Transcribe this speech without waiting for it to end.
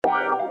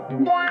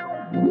Six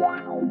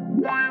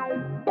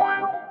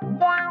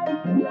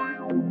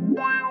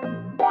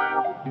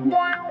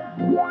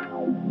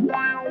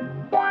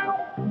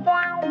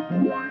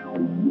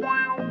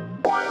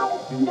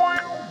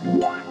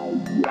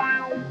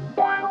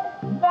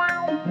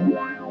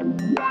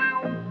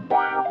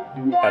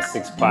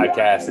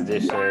podcast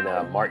edition,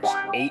 March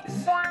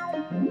 8th.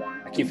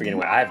 I keep forgetting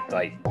what I have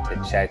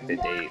to check the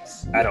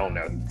dates. I don't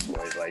know.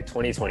 It's like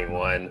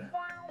 2021.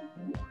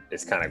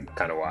 It's kind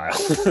of wild.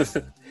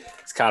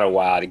 It's kind of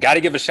wild. You got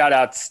to give a shout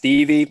out to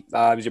Stevie. It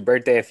was your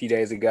birthday a few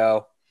days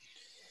ago.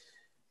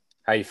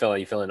 How you feeling?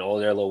 You feeling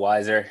older, a little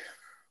wiser?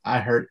 I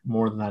hurt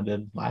more than I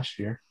did last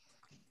year.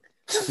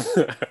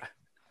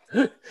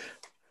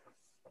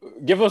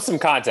 Give them some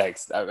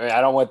context. I mean,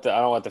 I don't want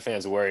the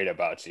fans worried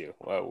about you.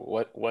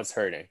 What's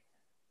hurting?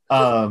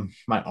 My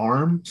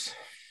arms,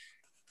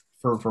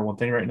 for one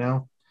thing, right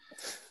now.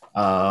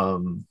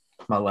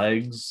 My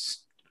legs,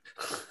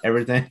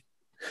 everything.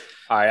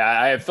 All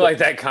right, I feel like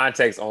that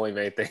context only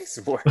made things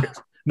worse.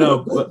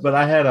 No, but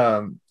I had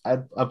I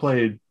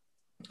played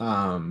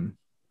playing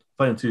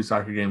 2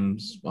 soccer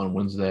games on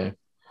Wednesday,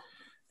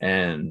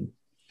 and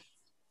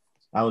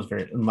I was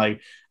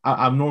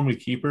I'm normally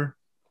keeper,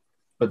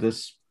 but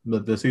this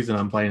season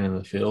I'm playing in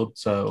the field,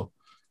 so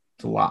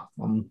it's a lot.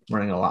 I'm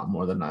running a lot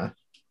more than I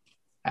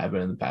have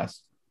been in the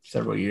past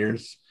several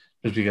years,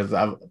 just because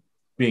I've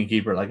being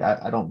keeper,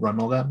 I don't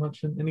run all that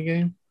much in any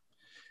game,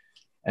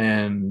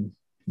 and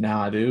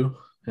now I do,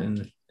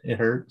 and it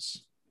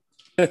hurts.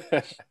 Hey,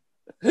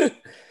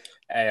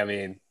 I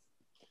mean,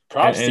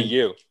 props to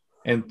you.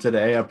 And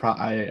today I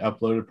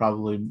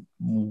uploaded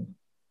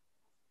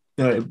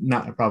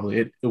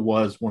it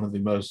was one of the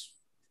most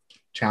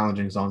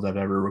challenging songs I've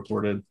ever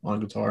recorded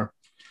on guitar,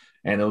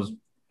 and it was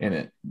in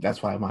it.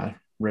 That's why my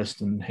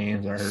wrists and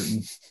hands are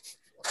hurting.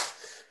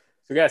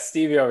 So we got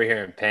Stevie over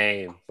here in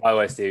pain. By the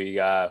way,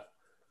 Stevie,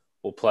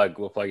 we'll plug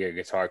your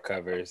guitar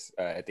covers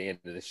at the end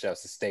of the show,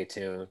 so stay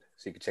tuned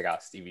so you can check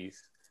out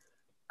Stevie's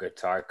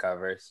guitar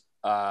covers.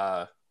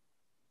 Gosh,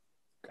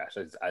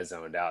 I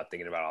zoned out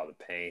thinking about all the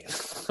pain.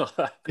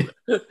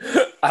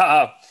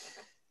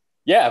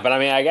 Yeah, but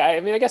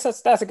I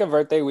guess that's a good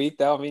birthday week,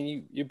 though. I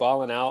mean, you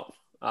balling out.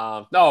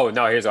 No,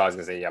 here's what I was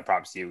gonna say. Yeah,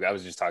 props to you. I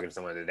was just talking to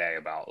someone today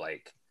about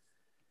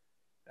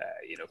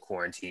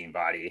quarantine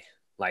body.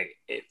 I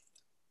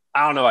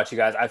don't know about you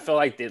guys. I feel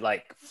like it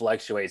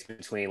fluctuates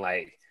between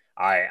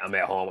all right, I'm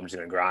at home, I'm just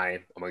gonna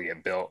grind, I'm gonna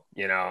get built,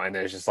 and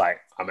then it's just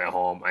I'm at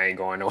home, I ain't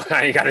going nowhere,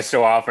 I ain't gotta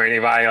show off for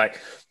anybody,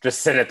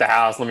 just sit at the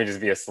house, let me just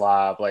be a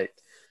slob,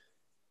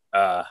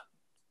 because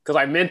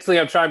mentally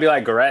I'm trying to be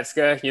like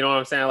Goretzka, you know what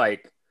I'm saying,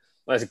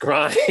 let's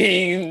grind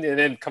and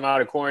then come out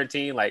of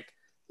quarantine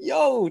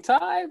yo,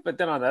 Ty. But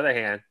then on the other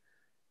hand,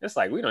 it's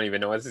we don't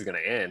even know when this is gonna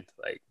end.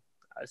 I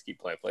just keep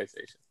playing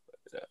PlayStation.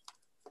 But,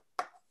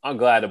 I'm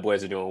glad the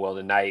boys are doing well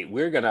tonight.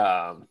 We're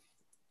gonna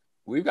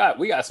we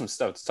got some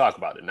stuff to talk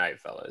about tonight,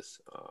 fellas.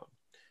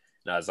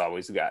 Now, as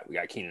always, we got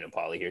Keenan and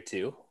Paulie here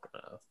too.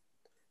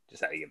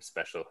 Just had to give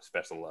special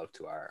love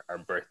to our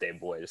birthday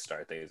boy to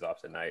start things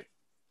off tonight.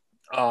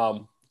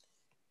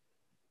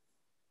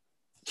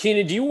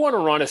 Keenan, do you want to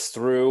run us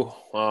through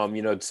some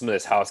of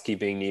this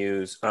housekeeping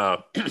news?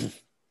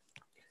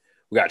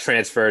 We got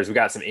transfers, we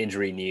got some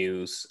injury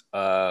news.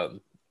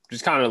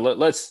 Just kind of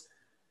let's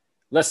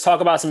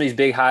talk about some of these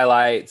big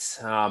highlights.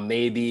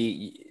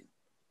 Maybe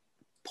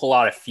pull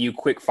out a few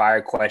quick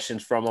fire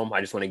questions from them.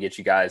 I just want to get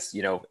you guys,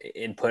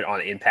 input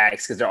on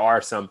impacts, because there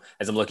are some,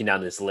 as I'm looking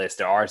down this list,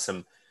 there are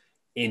some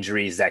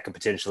injuries that could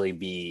potentially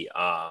be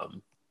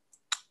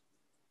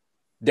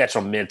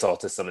detrimental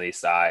to some of these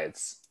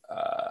sides.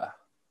 So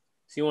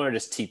you want to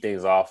just tee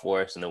things off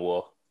for us, and then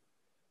we'll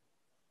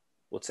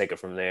take it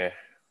from there.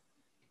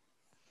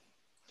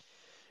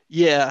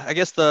 Yeah, I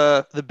guess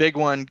the big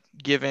one,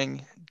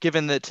 given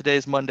that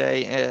today's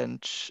Monday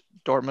and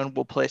Dortmund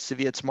will play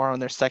Sevilla tomorrow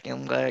in their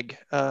second leg,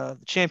 the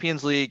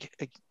Champions League,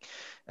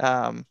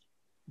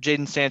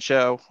 Jadon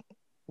Sancho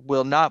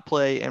will not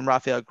play, and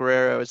Rafael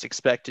Guerreiro is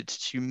expected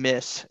to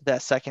miss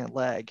that second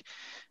leg.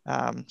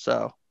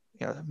 So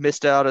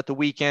missed out at the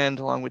weekend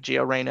along with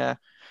Gio Reyna,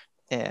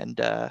 and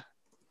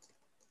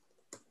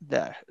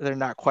they're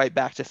not quite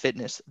back to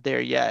fitness there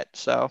yet.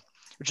 So,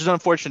 which is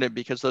unfortunate,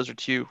 because those are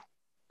two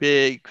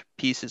big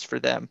pieces for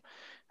them,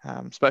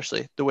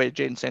 especially the way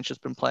Jadon Sancho's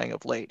been playing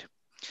of late.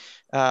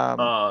 Let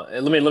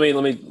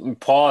me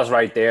pause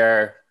right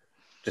there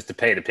just to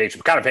paint a picture.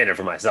 I'm kind of painting it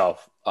for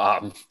myself.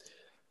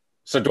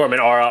 So Dortmund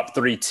are up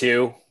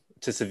 3-2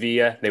 to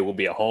Sevilla. They will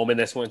be at home in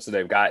this one, so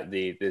they've got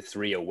the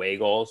 3 away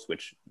goals,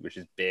 which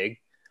is big.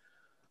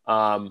 But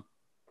I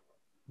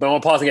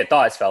want to pause and get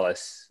thoughts,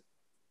 fellas.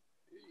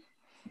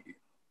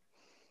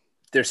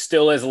 There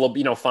still is a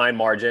little, fine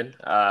margin.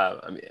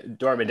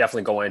 Dortmund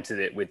definitely go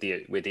into it with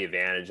the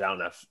advantage. I don't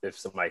know if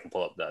somebody can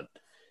pull up the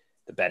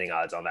betting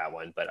odds on that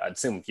one, but I'd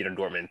assume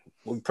Dortmund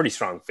pretty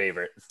strong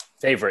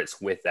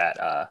favorites with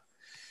that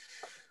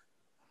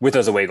with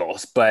those away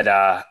goals. But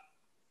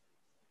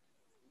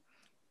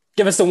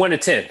give us a 1 to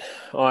 10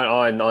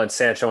 on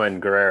Sancho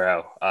and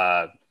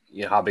Guerreiro.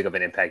 how big of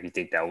an impact you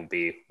think that will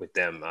be with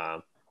them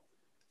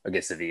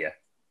against Sevilla?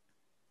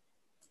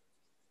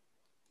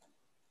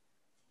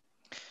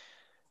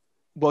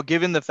 Well,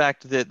 given the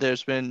fact that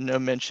there's been no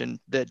mention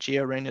that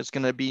Gio Reyna is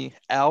going to be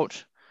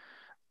out,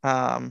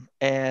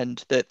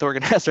 and that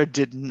Thorgan Hazard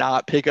did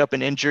not pick up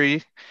an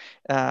injury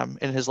in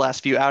his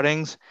last few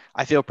outings,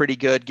 I feel pretty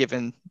good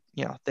given,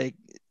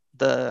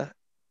 the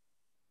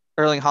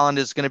Erling Haaland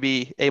is going to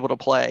be able to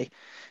play,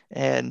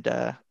 and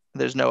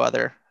there's no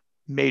other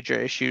major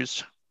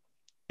issues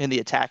in the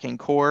attacking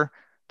core.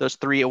 Those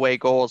 3 away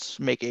goals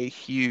make a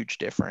huge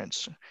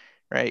difference,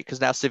 right? Because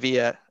now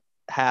Sevilla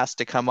has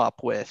to come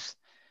up with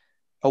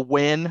a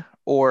win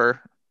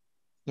or,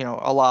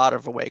 a lot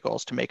of away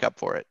goals to make up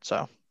for it.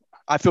 So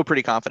I feel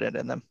pretty confident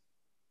in them.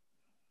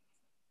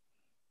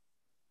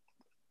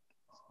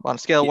 On a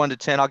scale of 1 to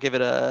 10, I'll give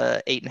it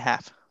a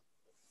 8.5.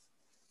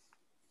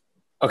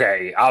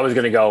 Okay, I was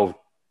gonna go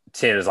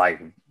 10 is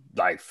like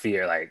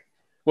fear,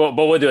 but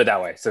we'll do it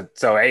that way. So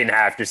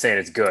 8.5, you're saying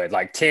it's good.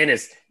 Like 10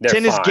 is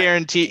 10 is fine.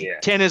 guaranteed. Yeah.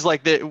 10 is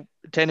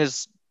 10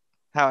 is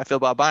how I feel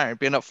about Bayern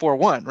being up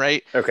 4-1,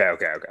 right? Okay.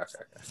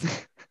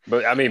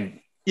 But I mean,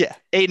 yeah,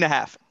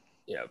 8.5.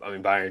 Yeah, I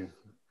mean Bayern.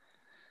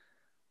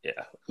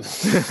 Yeah.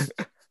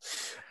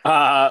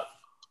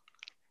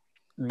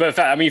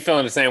 But you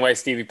feeling the same way,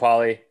 Stevie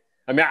Pauly.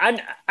 I mean,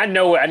 I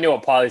know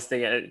what Pauly's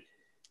thinking.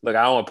 Look,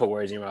 I don't want to put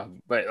words in your mouth,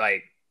 but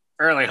like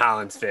Erling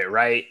Haaland's fit,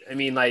 right? I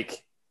mean,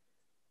 like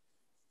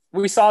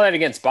we saw that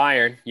against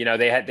Bayern.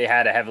 They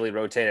had a heavily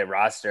rotated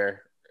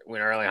roster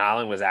when Erling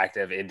Haaland was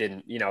active. It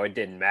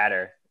didn't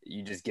matter.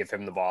 You just give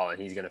him the ball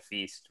and he's gonna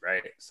feast,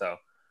 right? So,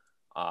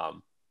 I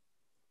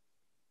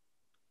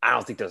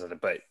don't think those are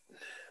but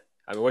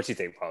I mean, what do you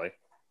think, Pauly?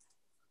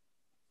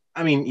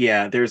 I mean,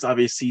 yeah, there's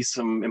obviously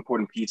some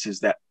important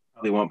pieces that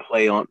probably won't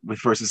play on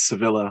with versus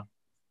Sevilla,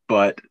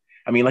 but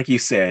I mean, like you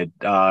said,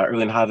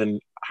 Erling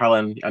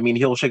Haaland, I mean,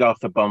 he'll shake off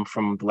the bump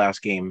from the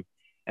last game,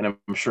 and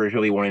I'm sure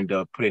he'll be wanting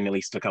to put in at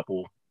least a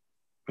couple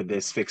for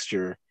this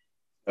fixture.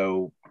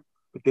 So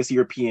with this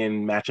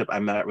European matchup,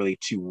 I'm not really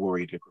too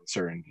worried or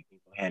concerned. He'll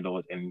handle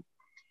it and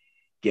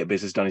get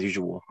business done as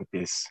usual with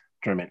this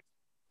tournament.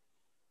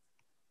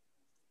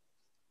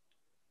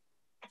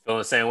 Feeling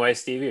the same way,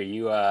 Stevie? Are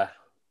you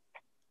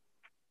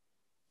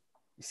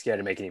scared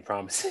to make any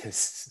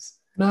promises?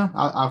 No,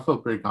 I feel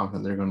pretty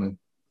confident they're going to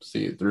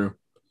see it through.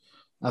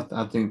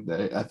 I think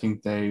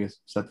they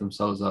set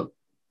themselves up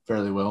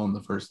fairly well in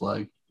the first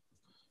leg.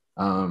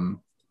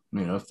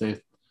 If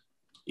they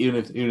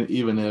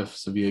even if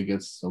Sevilla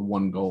gets a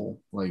 1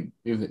 goal, like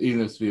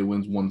even if Sevilla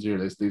wins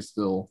 1-0, they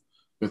still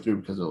go through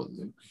because of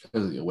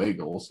the away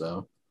goal.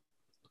 So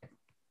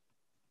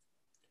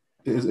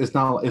it's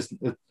not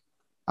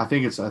I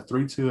think it's a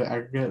 3-2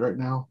 aggregate right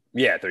now.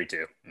 Yeah,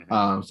 3-2.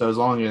 Mm-hmm. So as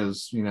long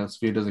as Sevilla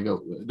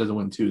doesn't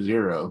win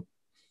 2-0,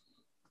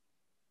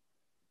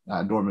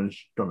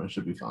 Dortmund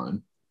should be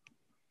fine.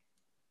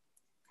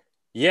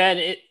 Yeah,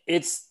 and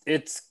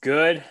it's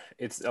good.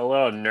 It's a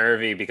little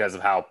nervy because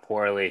of how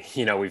poorly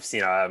we've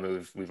seen.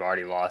 We've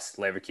already lost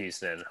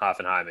Leverkusen and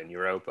Hoffenheim in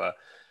Europa.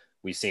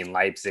 We've seen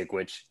Leipzig,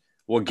 which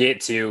we'll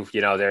get to.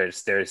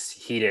 There's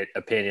heated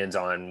opinions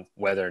on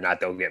whether or not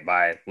they'll get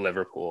by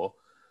Liverpool.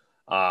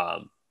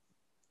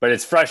 But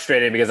it's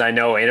frustrating because I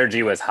know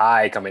energy was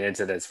high coming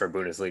into this for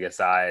Bundesliga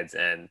sides,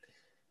 and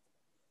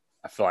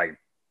I feel like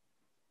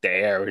the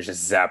air was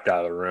just zapped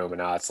out of the room, and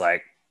now it's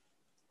like,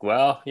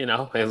 well,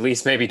 at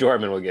least maybe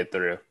Dortmund will get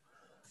through.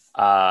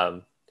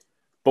 But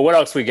what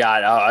else we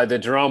got? The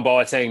Jerome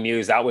Boateng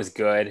news, that was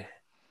good.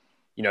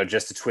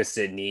 Just a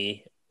twisted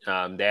knee.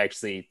 I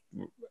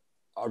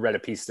read a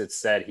piece that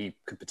said he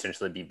could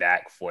potentially be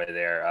back for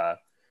their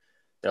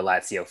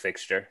Lazio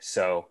fixture.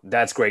 So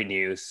that's great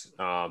news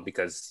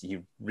because he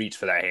reached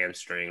for that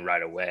hamstring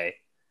right away.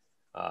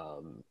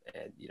 And,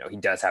 he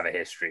does have a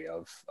history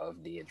of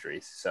knee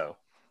injuries. So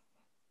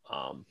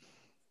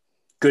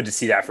good to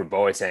see that for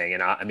Boateng.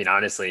 And I mean,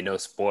 honestly, no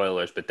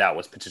spoilers, but that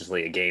was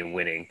potentially a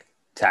game-winning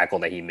tackle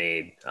that he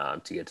made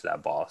to get to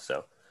that ball.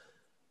 So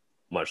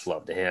much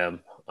love to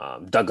him.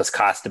 Douglas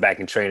Costa back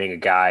in training, a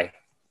guy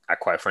I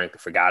quite frankly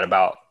forgot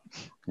about.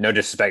 No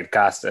disrespect to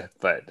Costa,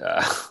 but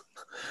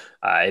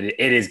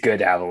it is good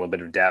to have a little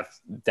bit of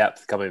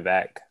depth coming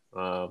back.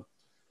 What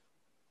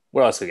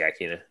else we got,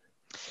 Keenan?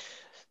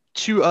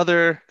 2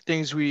 other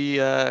things we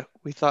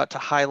thought to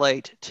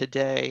highlight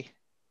today.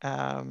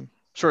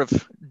 Sort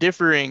of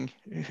differing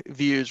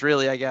views,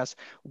 really, I guess.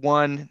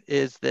 One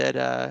is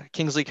that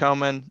Kingsley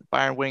Coman,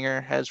 Bayern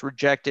winger, has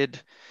rejected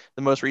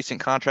the most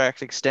recent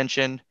contract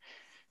extension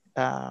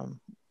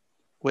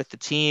with the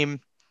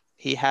team.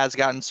 He has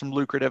gotten some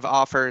lucrative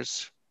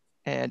offers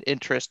and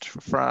interest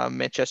from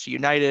Manchester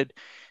United.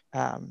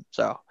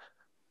 So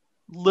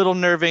little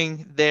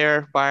nerving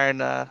there.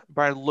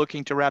 Bayern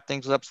looking to wrap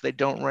things up so they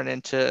don't run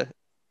into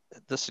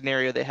the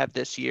scenario they have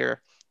this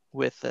year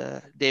with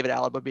David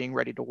Alaba being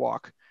ready to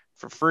walk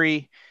for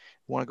free.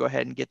 Want to go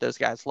ahead and get those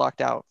guys locked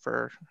out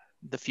for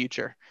the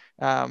future.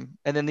 And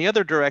then the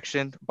other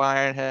direction,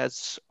 Bayern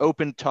has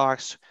opened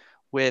talks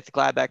with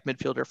Gladbach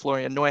midfielder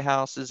Florian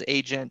Neuhaus's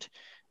agent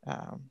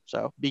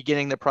So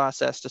beginning the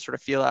process to sort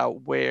of feel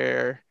out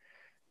where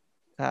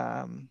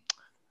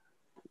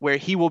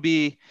he will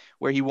be,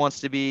 where he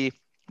wants to be,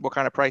 what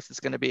kind of price it's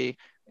going to be,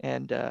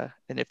 and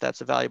if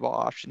that's a valuable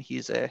option.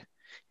 He's a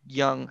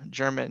young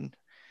German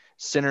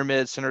center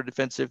mid, center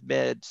defensive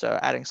mid, so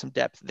adding some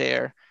depth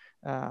there.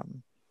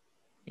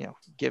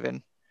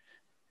 Given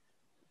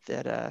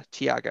that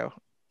Thiago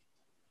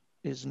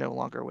is no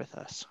longer with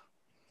us.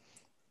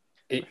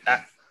 I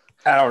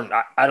don't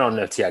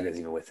know if Thiago's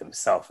even with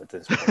himself at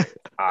this point.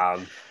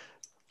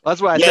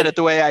 That's why I said it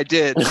the way I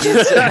did.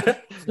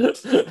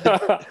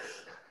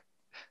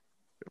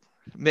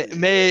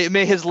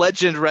 May his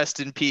legend rest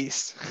in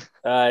peace.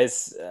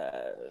 It's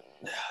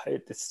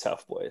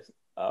tough, boys.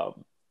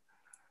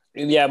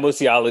 And yeah,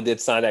 Musiala did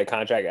sign that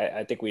contract.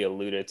 I think we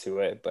alluded to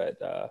it, but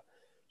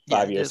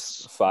 5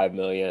 years, $5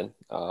 million.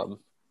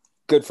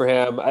 Good for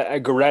him.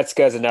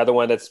 Goretzka is another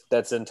one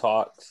that's in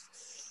talks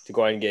to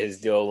go ahead and get his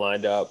deal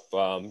lined up.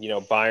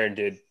 Bayern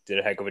did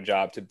a heck of a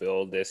job to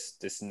build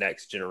this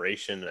next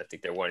generation. I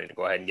think they're wanting to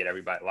go ahead and get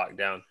everybody locked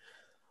down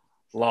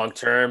long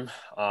term,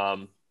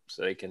 so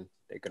they can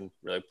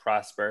really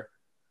prosper.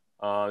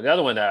 The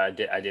other one that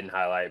I didn't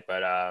highlight,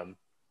 but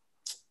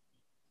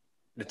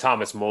the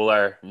Thomas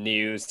Muller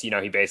news. He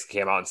basically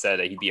came out and said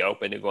that he'd be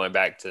open to going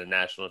back to the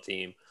national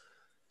team.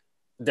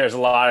 There's a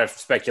lot of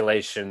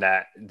speculation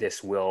that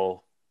this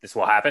will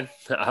happen.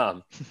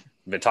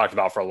 Been talked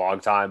about for a long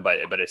time,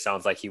 but it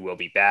sounds like he will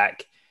be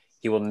back.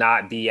 He will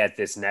not be at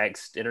this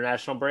next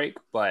international break,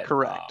 but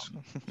correct.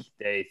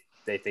 They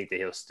think that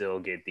he'll still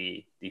get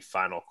the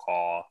final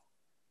call.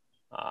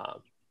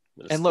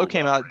 And Lowe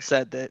came out and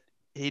said that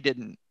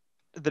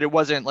that it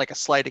wasn't like a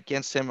slight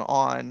against him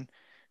on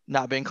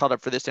not being called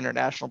up for this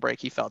international break.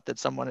 He felt that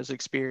someone as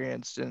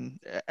experienced and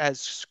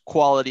as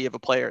quality of a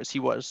player as he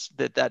was,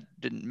 that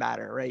didn't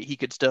matter, right? He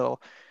could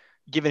still,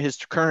 given his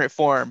current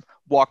form,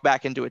 walk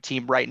back into a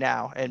team right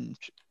now and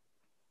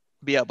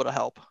be able to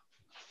help.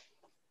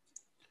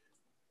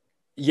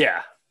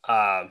 Yeah.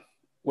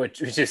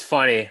 Which is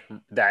funny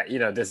that,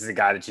 this is a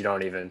guy that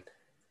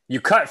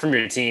you cut from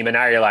your team, and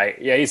now you're like,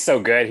 yeah, he's so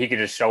good. He could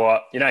just show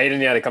up. He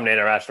didn't have to come to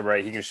international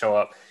break. He can show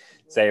up,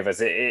 save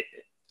us.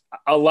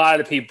 A lot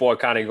of the people are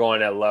kind of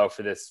going at Low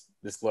for this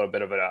little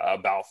bit of an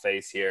about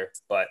face here.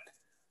 But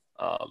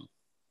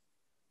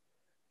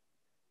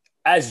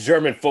as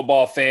German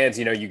football fans,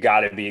 you got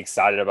to be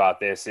excited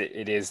about this.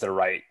 It was the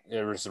right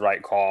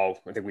call.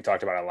 I think we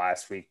talked about it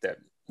last week that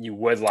you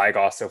would like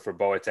also for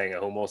Boateng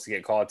and Hummels to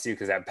get called too,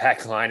 because that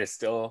back line is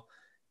still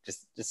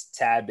just a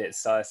tad bit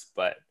sus.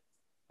 But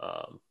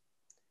I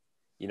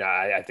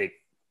think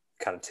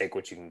kind of take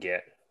what you can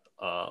get.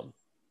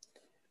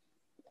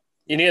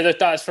 Any other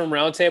thoughts from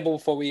Roundtable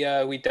before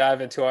we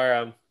dive into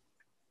our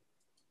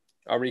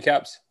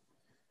recaps?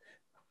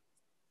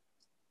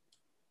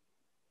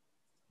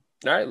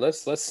 All right,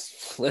 let's do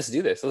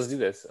this. Let's do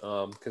this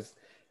because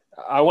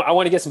I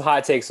want to get some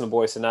hot takes from the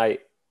boys tonight.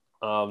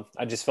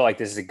 I just feel like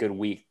this is a good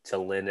week to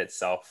lend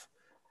itself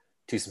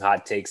to some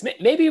hot takes.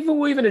 Maybe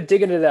we'll even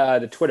dig into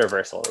the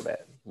Twitterverse a little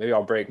bit. Maybe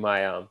I'll break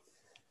my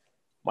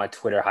my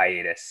Twitter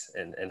hiatus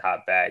and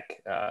hop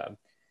back.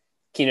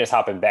 Keener's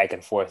hopping back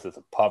and forth with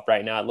a pup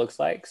right now, it looks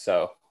like.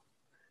 So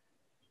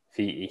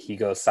if he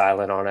goes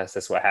silent on us,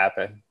 that's what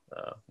happened.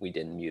 We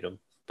didn't mute him.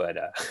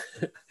 But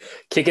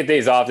kicking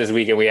things off this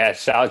weekend, we had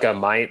Schalke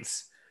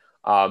Mainz.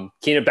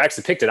 Keener Beck's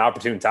picked an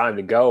opportune time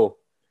to go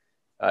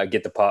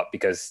get the pup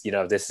because,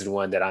 this is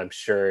one that I'm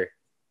sure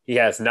he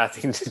has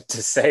nothing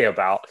to say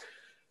about.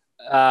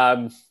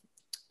 And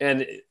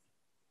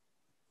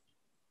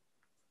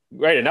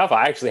right enough,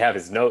 I actually have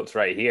his notes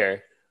right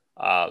here.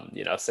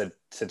 Said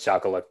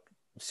Schalke looked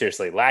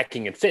seriously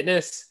lacking in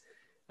fitness.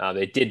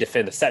 They did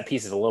defend the set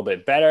pieces a little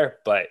bit better,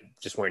 but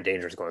just weren't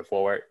dangerous going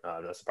forward.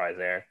 No surprise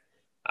there.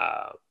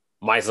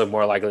 Mainz look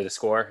more likely to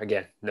score.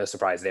 Again, no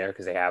surprise there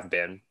because they have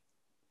been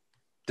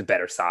the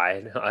better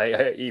side,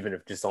 even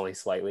if just only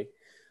slightly.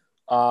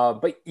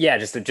 But yeah,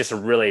 just a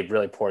really,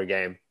 really poor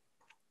game.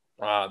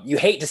 You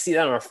hate to see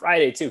that on a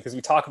Friday too, because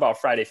we talk about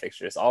Friday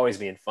fixtures always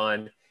being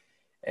fun,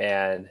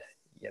 and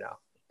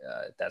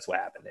that's what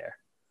happened there.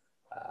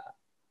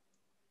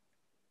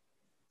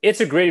 It's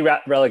a gritty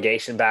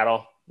relegation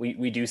battle.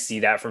 We do see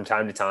that from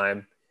time to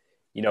time.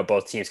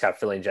 Both teams kind of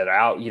filling each other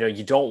out.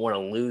 You don't want to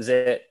lose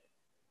it.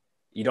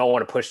 You don't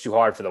want to push too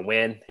hard for the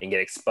win and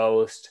get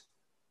exposed.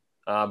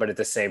 But at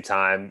the same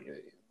time,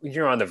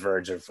 you're on the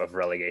verge of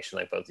relegation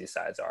like both these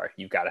sides are.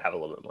 You've got to have a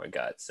little bit more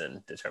guts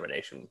and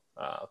determination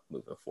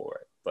moving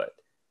forward. But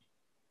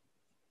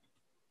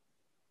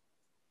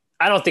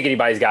I don't think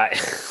anybody's got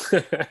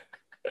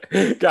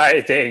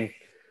anything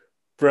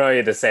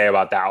brilliant to say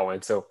about that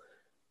one. So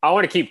I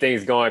want to keep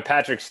things going.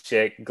 Patrick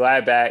Schick,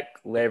 Gladbach,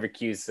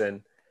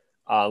 Leverkusen.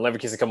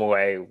 Leverkusen come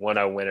away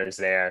 1-0 winners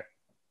there.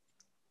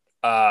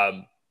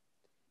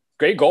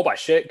 Great goal by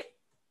Schick.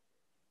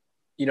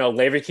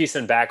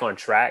 Leverkusen back on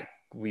track.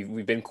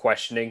 We've been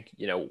questioning,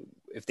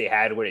 if they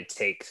had what it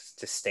takes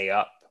to stay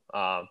up,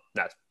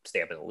 not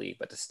stay up in the league,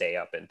 but to stay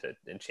up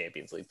in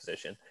Champions League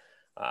position,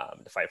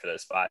 to fight for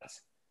those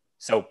spots.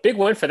 So big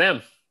win for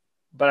them.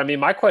 But I mean,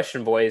 my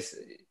question, boys,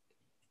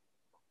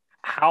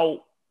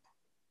 how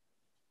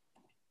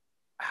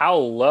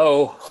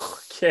low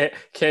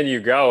can you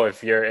go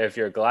if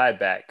you're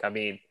Gladbach? I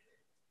mean,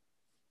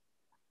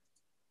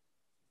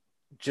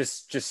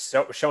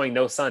 showing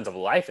no signs of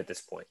life at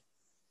this point.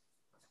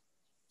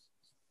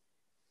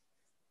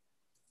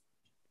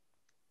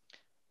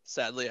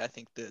 Sadly, I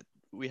think that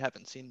we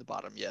haven't seen the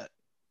bottom yet.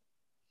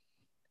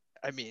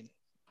 I mean,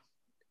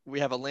 we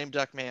have a lame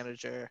duck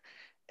manager,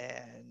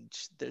 and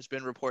there's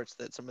been reports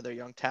that some of their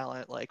young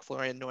talent, like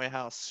Florian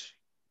Neuhaus,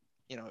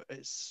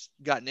 has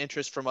gotten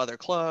interest from other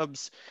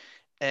clubs,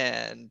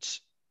 and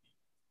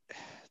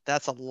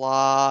that's a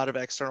lot of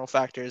external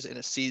factors in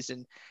a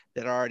season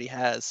that already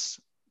has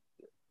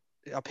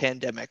a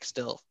pandemic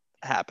still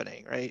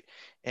happening, right?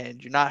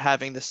 And you're not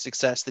having the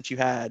success that you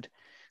had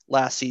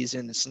last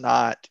season. It's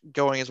not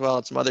going as well,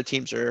 and some other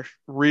teams are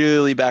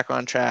really back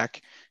on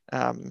track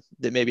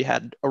that maybe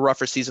had a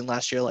rougher season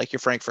last year, like your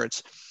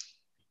Frankfurts.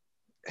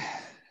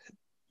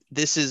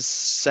 This is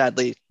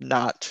sadly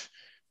not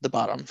the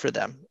bottom for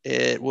them.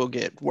 It will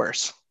get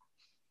worse.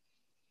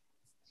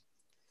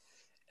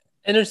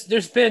 And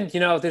there's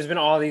been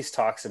all these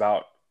talks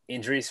about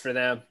injuries for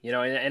them,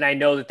 and I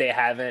know that they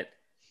haven't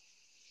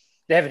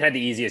had the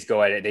easiest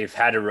go at it. They've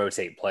had to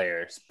rotate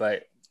players,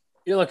 but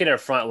you're looking at a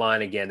front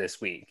line again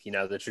this week.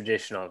 The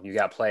traditional. You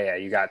got Playa,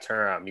 you got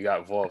Thuram, you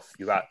got Wolf,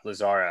 you got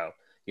Lazaro,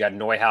 you got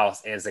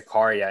Neuhaus and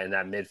Zakaria in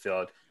that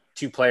midfield.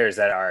 Two players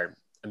that are,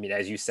 I mean,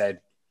 as you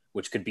said,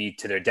 which could be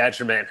to their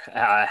detriment,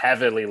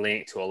 heavily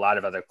linked to a lot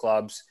of other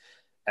clubs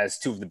as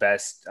two of the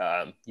best,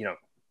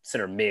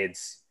 center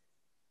mids,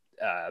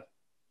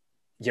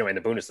 in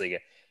the Bundesliga.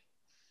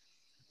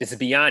 It's a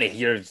Biani.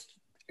 Here's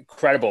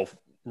incredible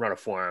run of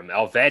form.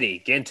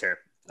 Elvedi, Ginter,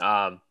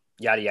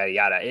 yada, yada,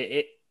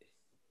 yada.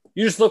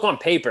 You just look on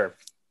paper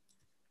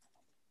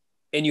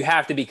and you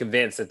have to be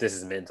convinced that this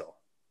is mental,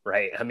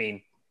 right? I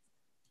mean,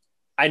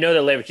 I know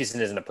that Leverkusen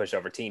isn't a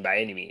pushover team by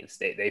any means.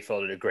 They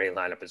fielded a great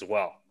lineup as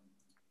well.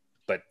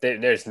 But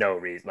there's no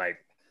reason.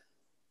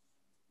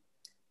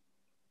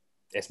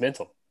 It's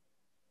mental.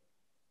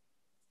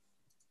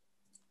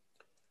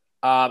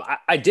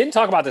 I didn't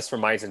talk about this for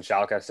Mainz and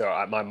Schalke,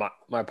 so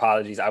my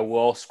apologies. I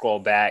will scroll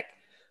back.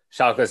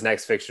 Schalke's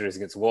next fixture is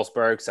against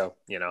Wolfsburg, so,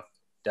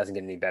 doesn't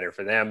get any better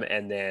for them.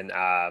 And then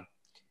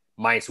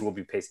Mainz will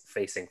be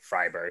facing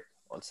Freiburg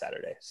on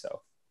Saturday.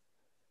 So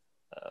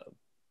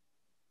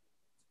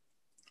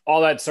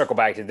all that circle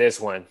back to this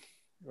one,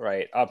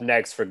 right? Up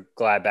next for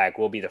Gladbach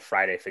will be the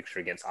Friday fixture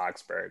against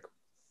Augsburg.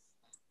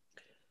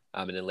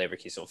 And then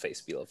Leverkusen will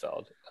face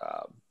Bielefeld.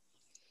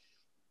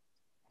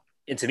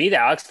 And to me,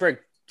 the Augsburg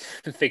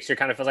fixture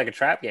kind of feels like a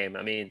trap game.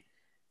 I mean,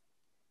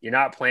 you're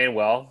not playing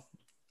well.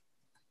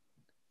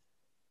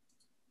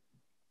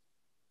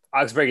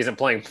 Augsburg isn't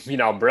playing,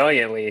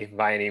 brilliantly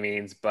by any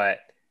means, but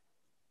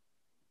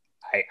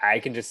I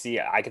can see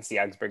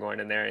Augsburg going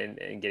in there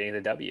and getting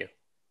the W.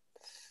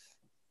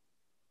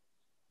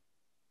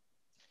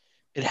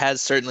 It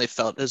has certainly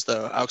felt as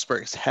though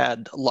Augsburg's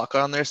had luck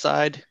on their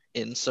side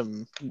in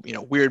some,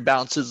 weird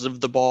bounces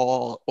of the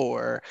ball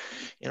or,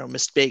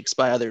 mistakes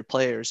by other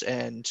players.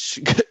 And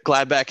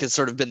Gladbach has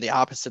sort of been the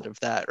opposite of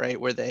that, right?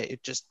 Where they're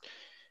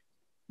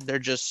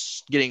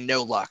just getting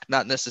no luck,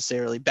 not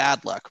necessarily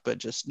bad luck, but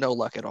just no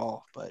luck at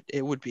all. But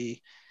it'd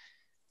be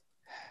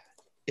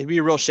a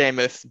real shame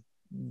if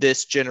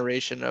this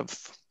generation of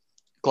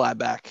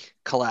Gladbach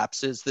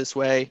collapses this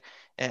way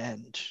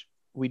and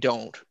we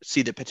don't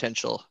see the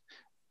potential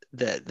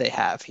that they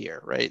have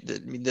here, right?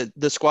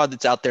 The squad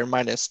that's out there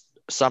minus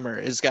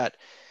Sommer has got,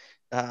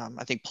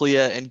 I think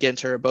Plia and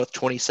Ginter are both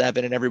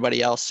 27 and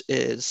everybody else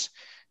is,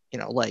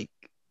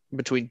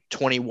 between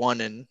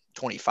 21 and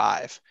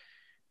 25,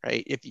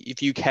 right?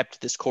 If you kept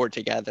this core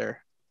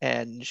together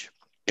and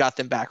got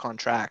them back on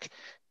track,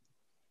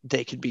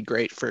 they could be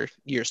great for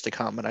years to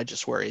come. And I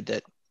just worried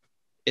that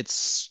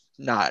it's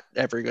not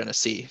ever going to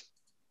see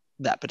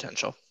that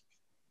potential.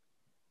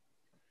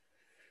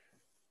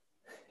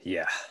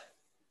 Yeah.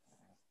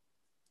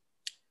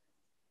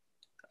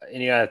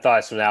 Any other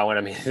thoughts from that one?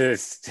 I mean,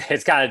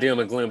 it's kind of doom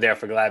and gloom there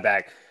for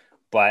Gladbach.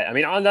 But, I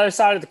mean, on the other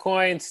side of the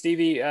coin,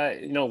 Stevie,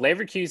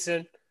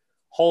 Leverkusen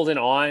holding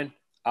on.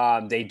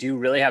 They do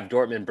really have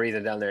Dortmund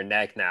breathing down their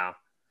neck now.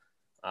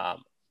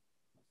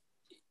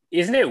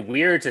 Isn't it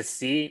weird to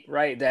see,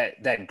 right,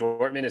 that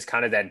Dortmund is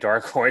kind of that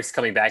dark horse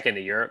coming back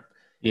into Europe?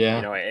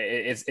 Yeah.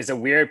 It's a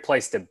weird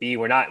place to be.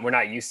 We're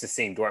not used to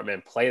seeing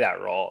Dortmund play that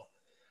role.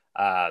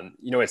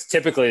 It's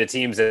typically the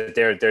teams that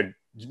they're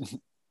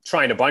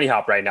trying to bunny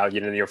hop right now,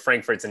 your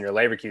Frankfurts and your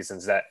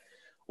Leverkusens that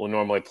will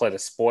normally play the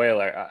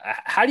spoiler.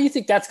 How do you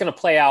think that's going to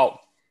play out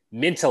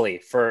mentally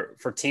for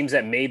teams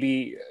that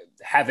maybe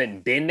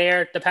haven't been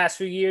there the past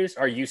few years,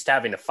 are used to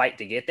having to fight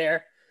to get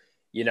there?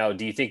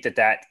 Do you think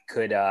that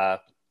could, I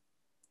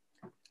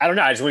don't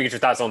know. I just want to get your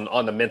thoughts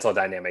on the mental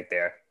dynamic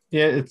there.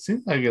 Yeah, it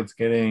seems like it's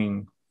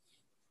getting,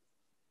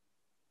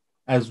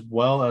 as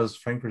well as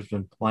Frankfurt's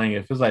been playing,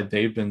 it feels like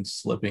they've been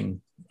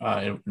slipping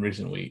in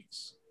recent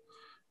weeks.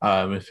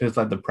 It feels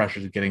like the pressure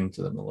is getting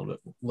to them a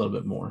little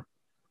bit more.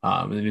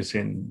 And then you're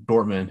seeing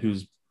Dortmund,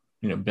 who's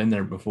been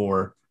there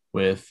before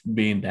with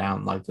being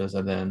down like this,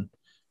 and then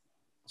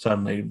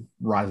suddenly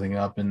rising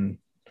up and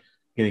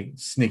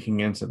sneaking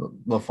into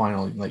the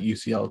final like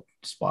UCL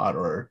spot,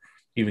 or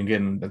even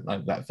getting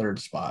that third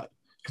spot.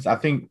 Because I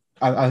think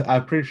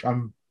I'm pretty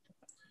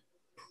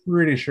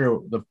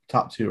sure the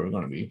top two are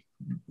going to be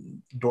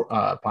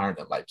Bayern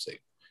and Leipzig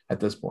at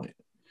this point.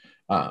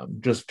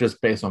 Just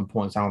based on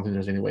points, I don't think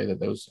there's any way that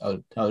those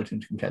other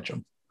teams can catch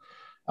them.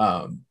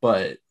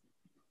 But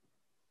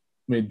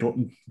I mean,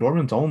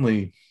 Dortmund's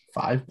only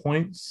 5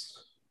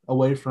 points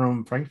away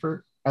from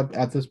Frankfurt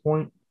at this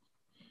point.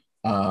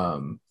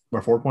 Or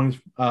 4 points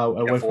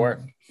away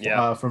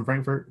from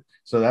Frankfurt.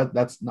 So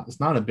it's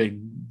not a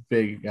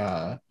big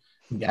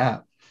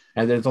gap,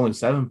 and then it's only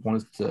 7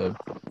 points to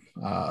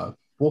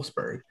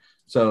Wolfsburg.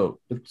 So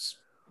it's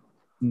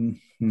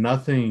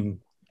nothing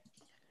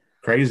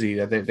crazy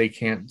that they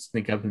can't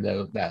sneak up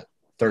into that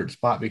third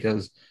spot,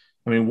 because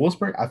I mean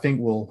Wolfsburg I think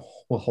will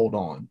hold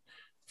on.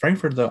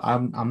 Frankfurt though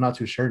I'm not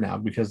too sure now,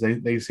 because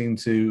they seem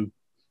to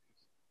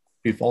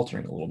be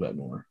faltering a little bit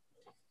more.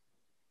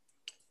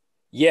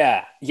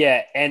 Yeah,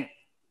 and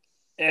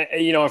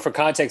for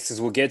context, as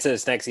we'll get to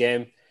this next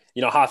game,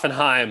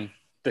 Hoffenheim,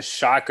 the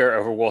shocker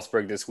over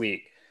Wolfsburg this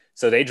week,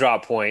 so they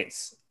dropped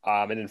points,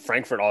 and then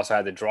Frankfurt also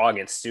had the draw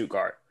against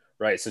Stuttgart,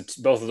 right? So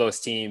both of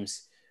those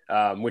teams,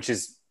 which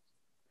is,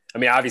 I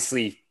mean,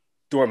 obviously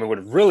Dortmund would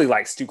have really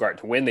liked Stuttgart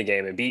to win the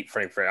game and beat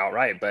Frankfurt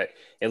outright, but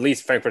at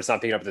least Frankfurt's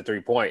not picking up the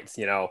 3 points,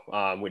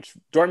 which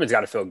Dortmund's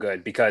got to feel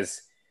good,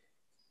 because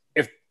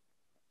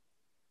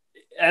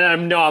and I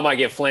know I might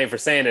get flamed for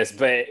saying this,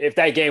 but if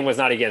that game was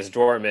not against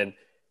Dortmund,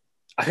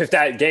 if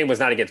that game was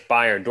not against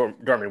Bayern,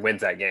 Dortmund wins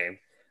that game.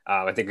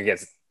 I think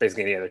against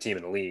basically any other team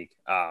in the league,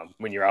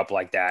 when you're up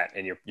like that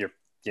and you're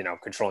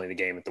controlling the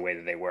game the way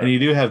that they were. And you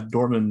do have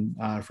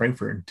Dortmund,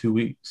 Frankfurt in 2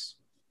 weeks.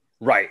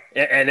 Right.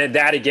 And then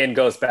that again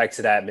goes back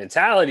to that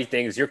mentality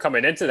thing, is you're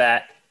coming into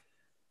that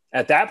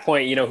at that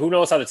point, who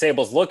knows how the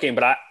table's looking,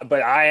 but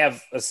I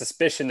have a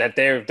suspicion that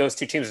those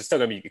two teams are still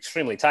going to be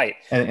extremely tight.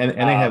 And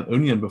they have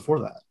Union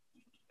before that.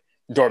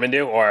 Dortmund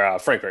do, or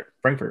Frankfurt?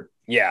 Frankfurt.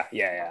 Yeah.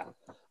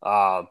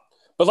 But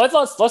let's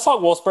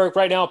talk Wolfsburg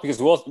right now, because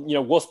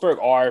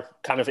Wolfsburg are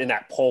kind of in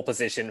that pole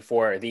position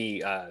for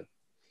the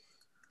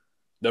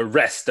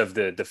rest of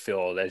the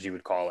field, as you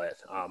would call it.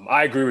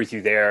 I agree with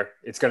you there.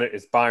 It's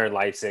Bayern,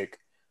 Leipzig.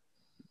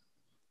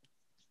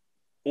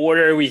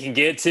 Order we can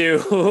get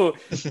to,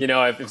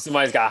 if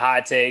somebody's got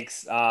hot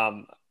takes.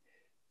 I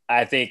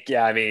think,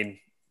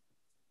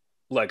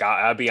 look,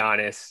 I'll be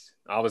honest.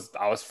 I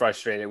was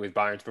frustrated with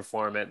Bayern's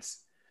performance.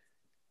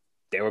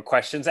 There were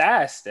questions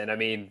asked, and I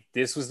mean,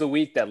 this was the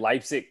week that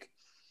Leipzig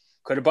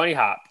could have bunny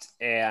hopped.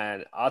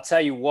 And I'll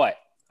tell you what.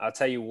 You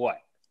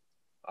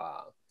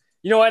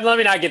know what? Let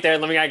me not get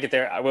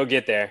there. I will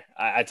get there.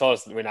 I told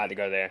us we're not to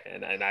go there,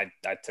 and I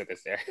took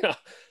us there.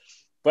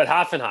 But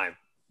Hoffenheim,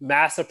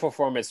 massive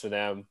performance for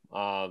them.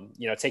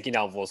 Taking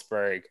down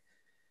Wolfsburg.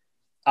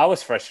 I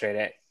was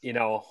frustrated.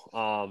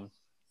 Hoffenheim,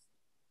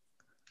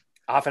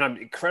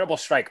 incredible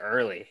strike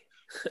early.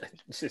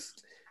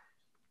 Just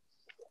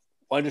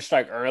wanted to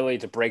strike early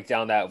to break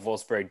down that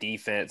Wolfsburg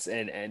defense,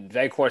 and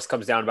Weghorst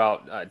comes down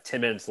about 10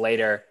 minutes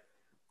later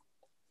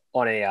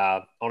on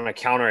a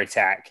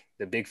counterattack.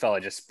 The big fella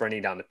just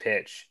sprinting down the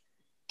pitch,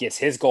 gets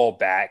his goal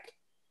back.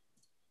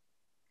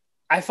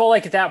 I felt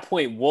like at that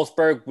point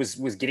Wolfsburg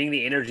was getting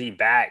the energy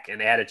back, and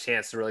they had a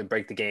chance to really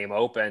break the game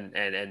open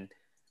and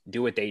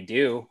do what they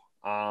do,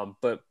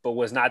 but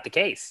was not the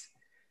case.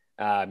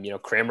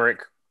 Kramaric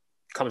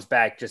comes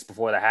back just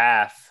before the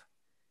half,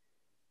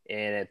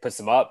 and it puts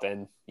them up,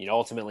 and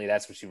ultimately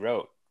that's what she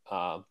wrote.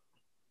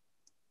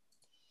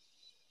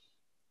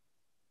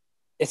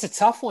 It's a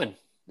tough one.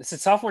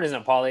 Isn't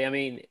it, Paulie? I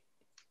mean,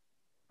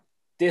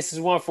 this is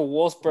one for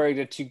Wolfsburg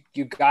that you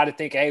got to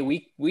think, hey,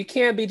 we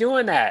can't be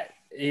doing that.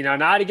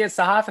 Not against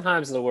the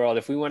Hoffenheims of the world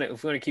if we want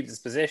to keep this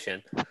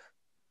position.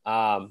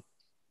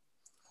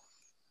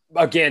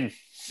 Again,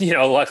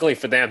 luckily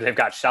for them, they've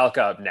got Schalke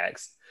up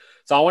next.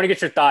 So I want to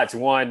get your thoughts.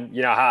 One,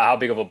 how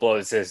big of a blow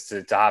this is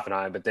to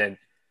Hoffenheim, but then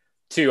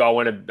two, I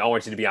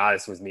want you to be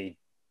honest with me.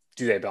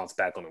 Do they bounce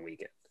back on the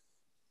weekend?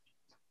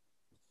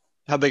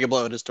 How big a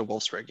blow it is to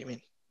Wolfsburg, you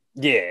mean?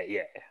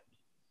 Yeah.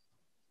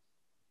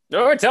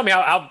 No, tell me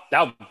how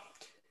of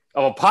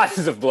a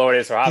positive blow it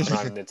is for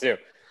Hoffenheim then too.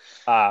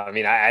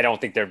 I don't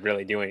think they're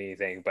really doing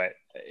anything, but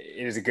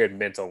it is a good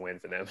mental win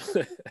for them.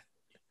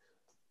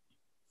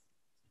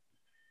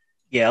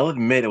 Yeah, I'll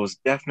admit it was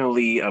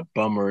definitely a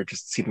bummer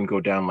just to see them go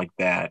down like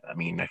that. I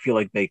mean, I feel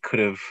like they could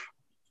have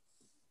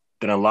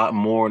done a lot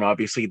more, and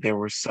obviously there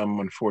were some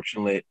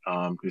unfortunate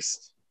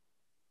just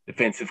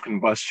defensive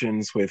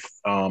combustions with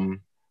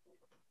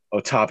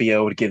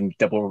Otavio getting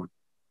double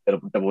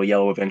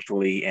yellow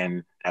eventually,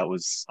 and that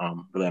was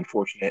really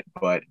unfortunate.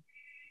 But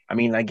I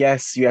mean, I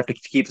guess you have to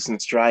keep this in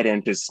stride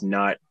and just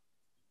not,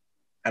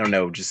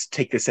 just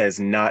take this as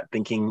not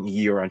thinking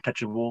you're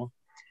untouchable,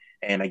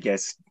 and I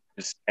guess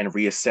and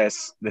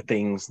reassess the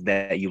things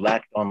that you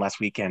lacked on last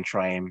weekend,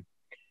 try and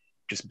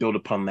just build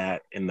upon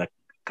that in the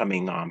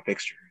upcoming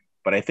fixture.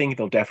 But I think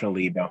they'll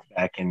definitely bounce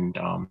back and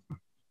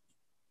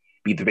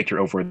be the victor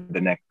over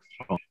the next.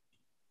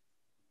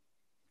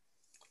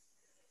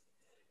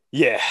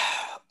 Yeah.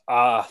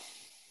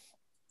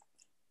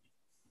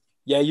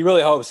 Yeah, you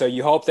really hope so.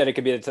 You hope that it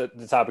could be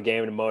the type of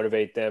game to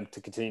motivate them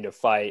to continue to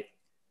fight,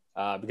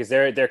 because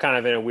they're kind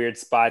of in a weird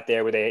spot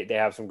there where they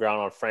have some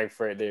ground on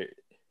Frankfurt.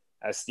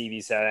 As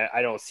Stevie said,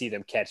 I don't see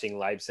them catching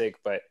Leipzig,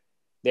 but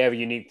they have a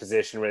unique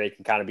position where they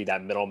can kind of be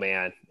that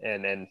middleman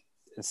and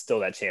still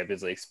that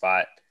Champions League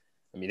spot.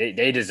 I mean,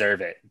 they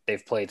deserve it.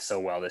 They've played so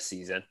well this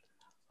season,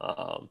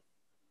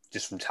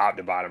 just from top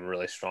to bottom, a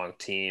really strong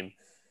team.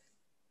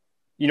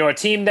 You know, a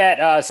team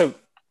that so.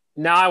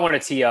 Now I want to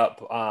tee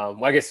up.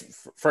 Well, I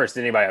guess first,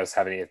 did anybody else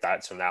have any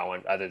thoughts from that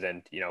one other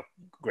than, you know,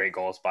 great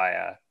goals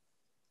by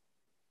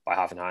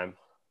Hoffenheim?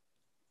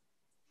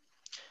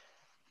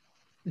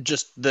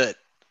 Just that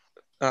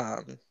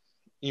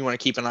you want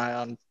to keep an eye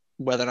on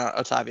whether or not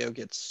Otavio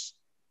gets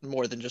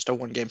more than just a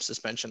 1-game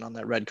suspension on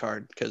that red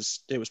card,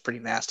 because it was pretty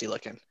nasty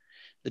looking,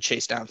 the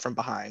chase down from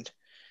behind.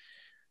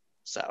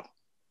 So,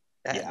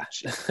 and yeah,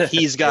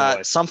 he's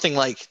got something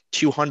like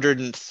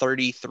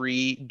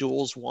 233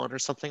 duels won or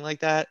something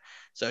like that.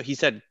 So he's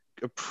had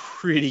a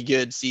pretty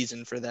good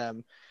season for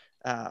them.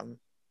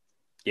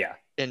 Yeah.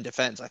 In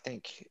defense, I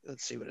think,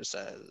 let's see what it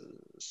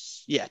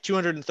says. Yeah,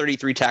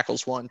 233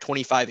 tackles won,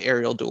 25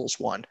 aerial duels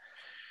won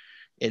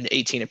in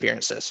 18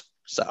 appearances.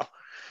 So,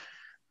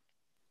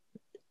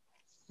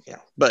 yeah,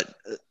 but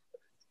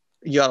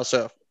you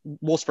also,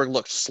 Wolfsburg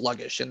looked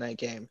sluggish in that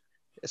game,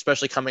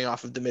 especially coming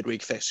off of the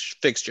midweek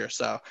fixture.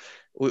 So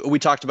we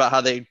talked about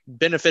how they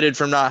benefited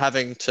from not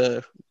having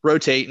to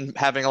rotate and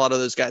having a lot of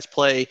those guys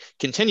play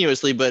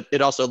continuously, but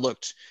it also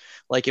looked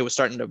like it was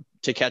starting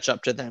to catch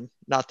up to them.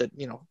 Not that,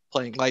 you know,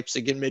 playing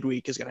Leipzig in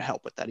midweek is going to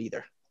help with that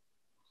either.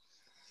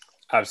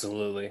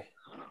 Absolutely.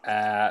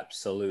 But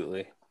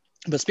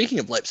speaking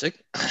of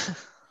Leipzig.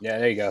 Yeah,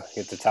 there you go.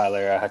 Get the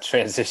Tyler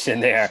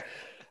transition there.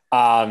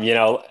 You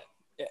know,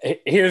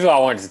 here's what I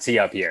wanted to tee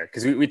up here,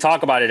 because we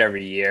talk about it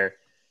every year.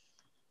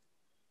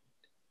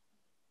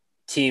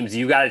 Teams,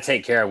 you got to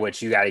take care of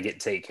what you got to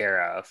take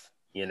care of,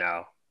 you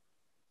know,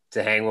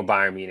 to hang with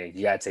Bayern Munich.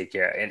 You got to take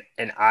care of,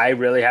 and I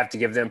really have to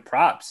give them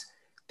props.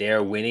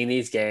 They're winning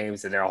these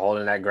games and they're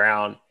holding that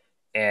ground.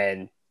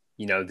 And,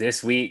 you know,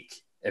 this week,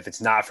 if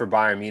it's not for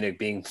Bayern Munich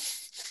being,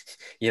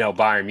 you know,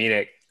 Bayern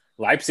Munich,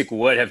 Leipzig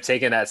would have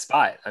taken that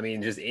spot. I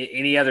mean, just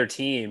any other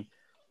team.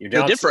 You're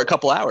down. They did for a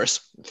couple hours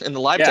in the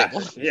live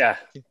table. Yeah.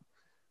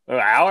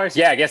 Hours?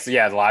 Yeah, I guess.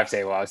 Yeah, the live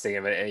table. I was thinking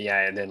of it.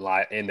 Yeah, and then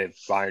in the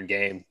Bayern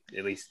game,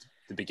 at least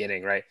the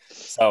beginning, right?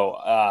 So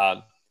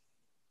I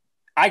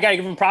gotta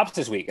give them props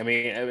this week. I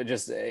mean, it was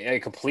just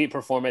a complete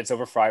performance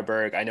over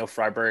Freiburg. I know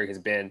Freiburg has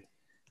been,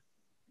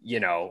 you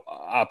know,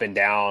 up and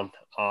down,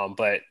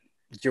 but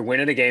you're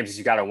winning the games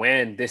you got to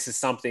win. This is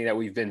something that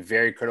we've been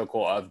very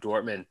critical of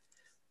Dortmund,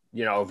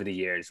 you know, over the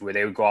years, where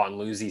they would go out and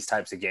lose these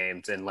types of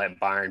games and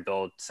let Bayern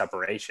build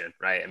separation,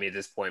 right? I mean, at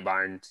this point,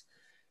 Bayern's,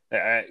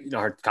 you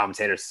know, her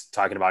commentators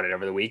talking about it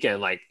over the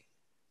weekend, like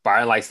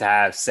Bayern likes to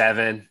have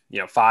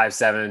 5,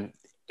 7,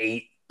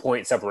 8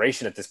 point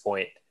separation at this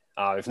point,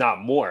 if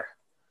not more.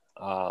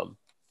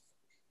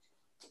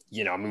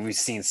 You know, I mean, we've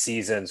seen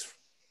seasons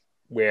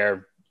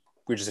where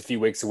we're just a few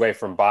weeks away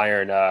from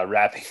Bayern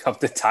wrapping up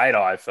the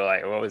title. I feel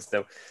like, what was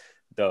the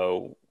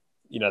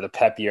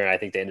Pep year, and I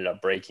think they ended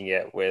up breaking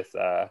it with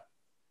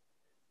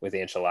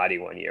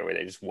Ancelotti one year, where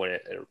they just won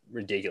it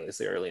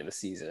ridiculously early in the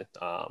season,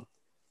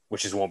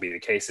 which just won't be the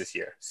case this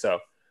year. So,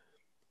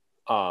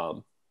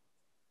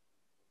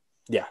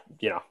 yeah,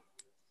 you know,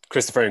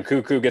 Christopher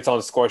Nkunku gets on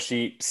the score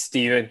sheet.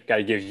 Steven, got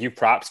to give you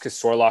props, because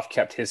Sorloth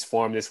kept his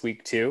form this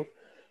week too,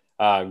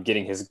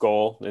 getting his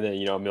goal, and then,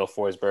 you know, Emil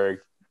Forsberg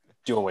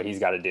doing what he's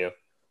got to do.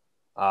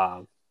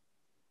 I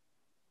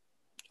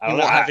don't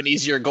know. Have an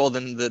easier goal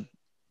than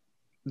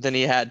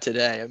he had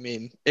today. I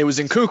mean, it was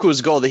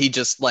Nkunku's goal that he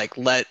just like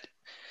let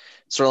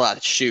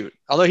Sorloth shoot.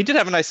 Although he did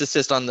have a nice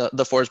assist on the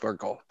Forsberg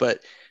goal,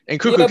 but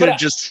Nkunku could have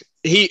just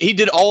he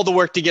did all the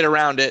work to get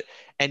around it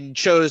and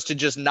chose to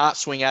just not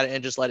swing at it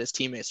and just let his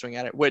teammates swing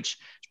at it, which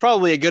is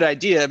probably a good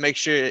idea. Make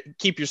sure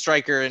keep your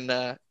striker in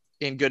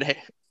good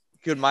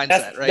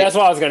mindset, right? That's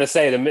what I was going to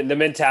say. The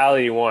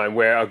mentality one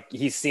where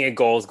he's seeing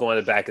goals go in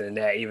the back of the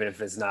net, even if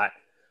it's not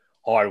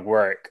hard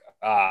work.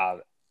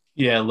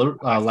 Leipzig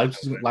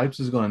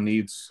is going to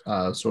need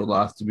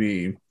Sorloth to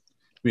be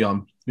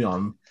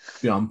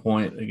on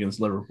point against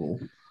Liverpool,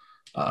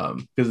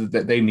 because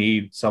they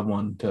need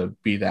someone to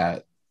be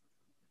that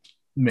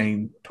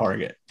main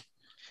target.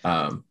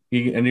 And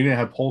you're going to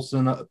have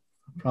Poulsen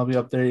probably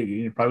up there.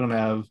 You're probably going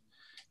to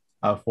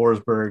have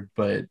Forsberg,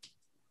 but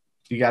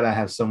you got to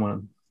have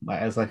someone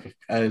as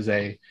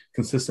a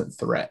consistent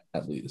threat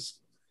at least.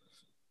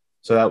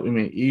 So that, I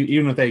mean,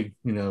 even if they,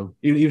 you know,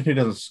 even if he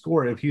doesn't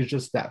score, if he's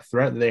just that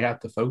threat that they have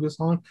to focus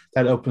on,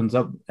 that opens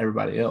up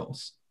everybody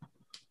else.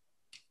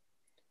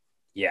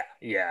 Yeah.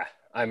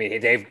 I mean,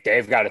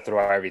 they've got to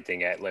throw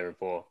everything at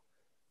Liverpool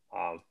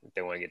if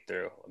they want to get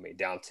through. I mean,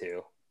 down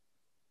 2.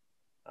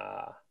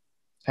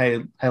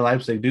 hey,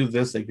 Leipzig, do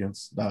this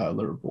against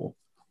Liverpool.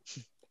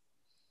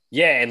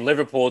 Yeah, and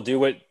Liverpool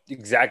do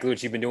exactly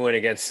what you've been doing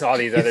against all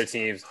these other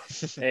teams.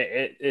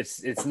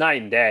 It's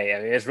night and day.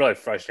 I mean, it's really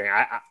frustrating.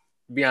 I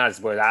be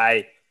honest with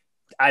I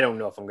don't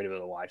know if I'm going to be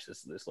able to watch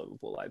this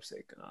Liverpool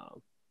Leipzig. At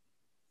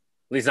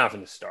least not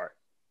from the start.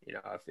 You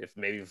know,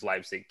 if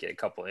Leipzig get a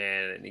couple in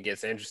and it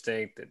gets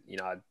interesting, then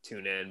I'd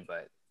tune in.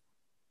 But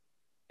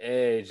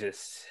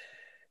it's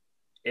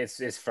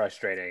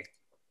frustrating,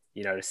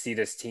 to see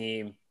this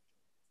team.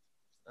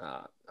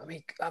 I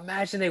mean,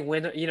 imagine they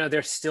win.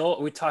 They're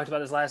still. We talked about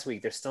this last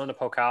week. They're still in the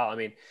Pokal. I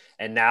mean,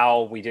 and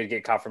now we did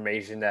get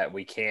confirmation that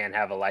we can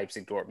have a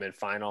Leipzig Dortmund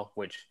final,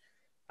 which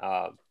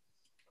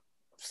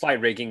slight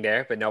rigging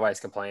there, but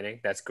nobody's complaining.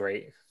 That's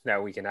great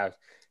that we can have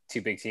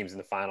two big teams in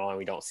the final and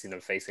we don't see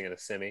them facing in the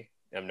semi.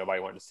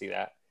 Nobody wanted to see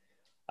that.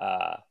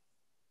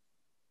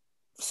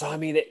 So I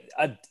mean,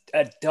 a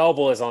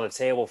double is on the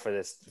table for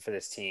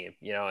this team,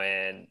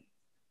 and.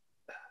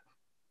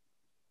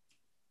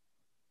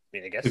 I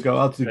mean, I guess to go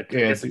out to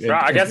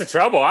I guess it's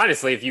trouble,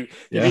 honestly, if you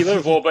beat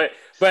Liverpool. But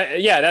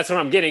yeah, that's what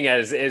I'm getting at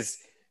is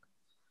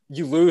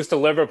you lose to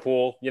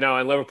Liverpool,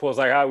 and Liverpool's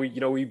like,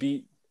 we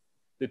beat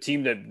the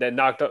team that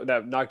knocked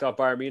off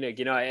Bayern Munich,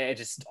 and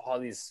just all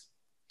these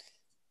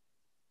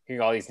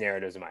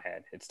narratives in my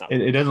head. It's not.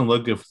 It doesn't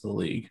look good for the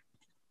league.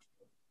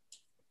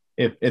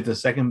 If the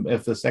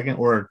second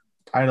or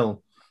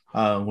title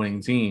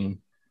winning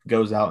team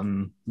goes out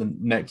in the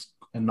next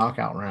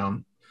knockout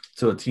round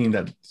to a team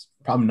that's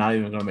probably not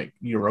even going to make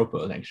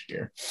Europa next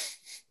year.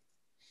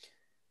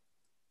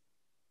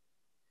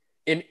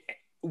 And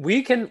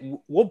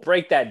we'll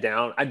break that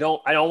down. I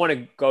don't want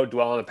to go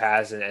dwell on the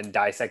past and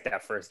dissect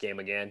that first game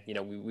again.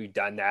 We've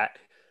done that.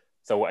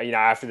 So,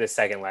 after this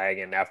second leg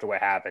and after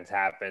what happens,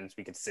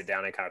 we can sit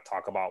down and kind of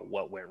talk about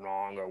what went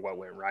wrong or what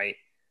went right.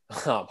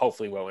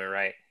 Hopefully what went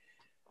right.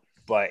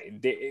 But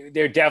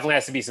there definitely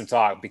has to be some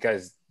talk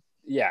because,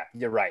 yeah,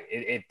 you're right.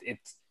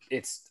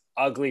 It's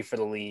ugly for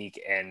the league,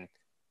 and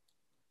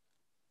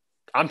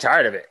I'm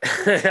tired of it.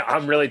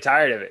 I'm really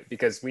tired of it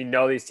because we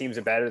know these teams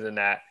are better than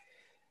that,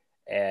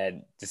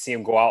 and to see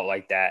them go out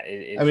like that.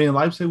 I mean,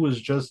 Leipzig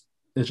was just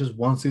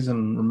one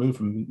season removed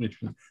from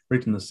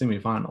reaching the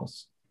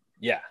semifinals.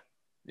 Yeah.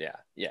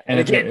 And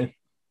again,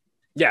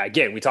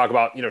 we talk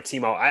about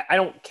Timo. I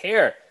don't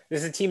care.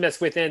 This is a team that's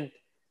within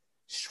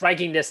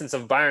striking distance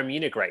of Bayern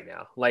Munich right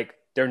now. Like,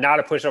 they're not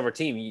a pushover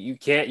team. You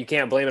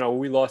can't blame it on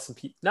we lost some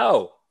people.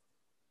 No,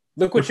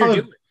 look what you're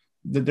doing.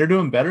 They're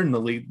doing better in the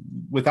league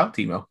without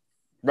Timo.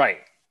 Right.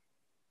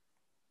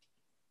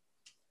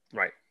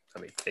 I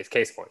mean, it's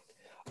case point.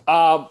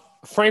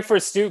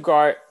 Frankfurt,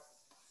 Stuttgart.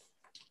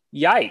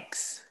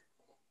 Yikes.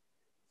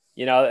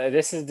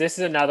 This is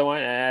another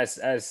one. As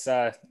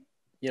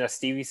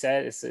Stevie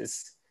said,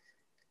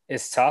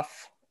 it's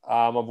tough.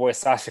 My boy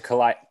Sasha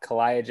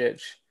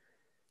Kalajic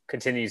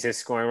continues his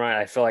scoring run.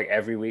 I feel like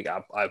every week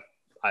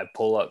I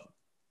pull up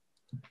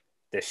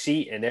the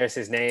sheet and there's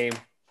his name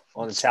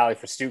on the tally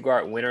for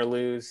Stuttgart, win or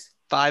lose.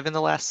 5 in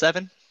the last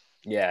 7.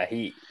 Yeah,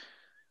 he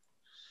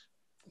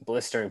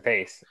blistering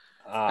pace.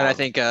 And I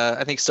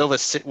think Silva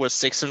was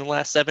 6 in the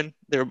last 7.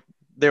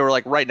 They were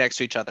like right next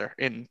to each other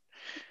in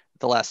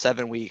the last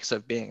 7 weeks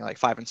of being like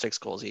 5 and 6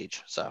 goals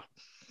each. So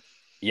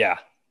yeah,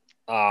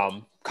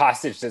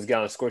 Kostic does get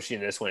on the score sheet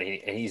in this one.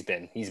 He's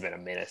been a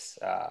menace.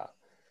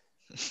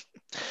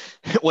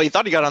 Well, he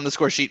thought he got on the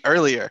score sheet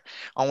earlier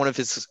on one of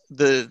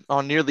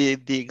on nearly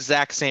the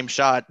exact same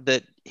shot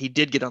that he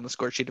did get on the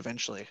score sheet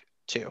eventually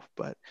too,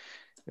 but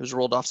it was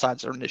rolled off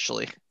sides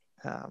initially.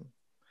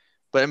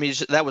 But I mean,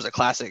 that was a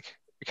classic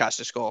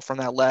Kostic goal from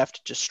that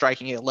left, just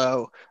striking it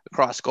low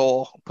across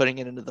goal, putting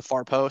it into the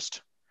far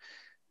post.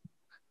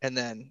 And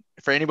then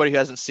for anybody who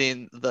hasn't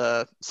seen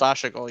the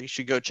Sasha goal, you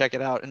should go check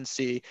it out and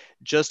see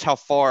just how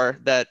far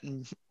that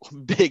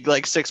big,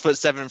 like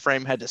 6'7"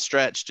 frame had to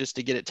stretch just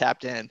to get it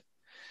tapped in.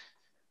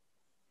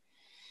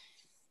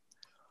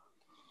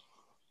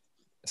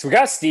 So we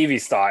got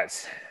Stevie's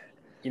thoughts.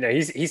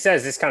 He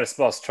says this kind of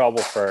spells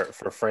trouble for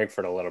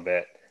Frankfurt a little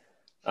bit.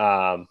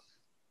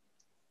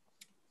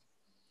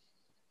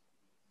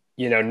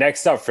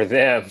 Next up for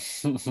them,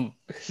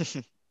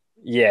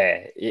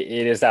 yeah,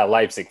 it is that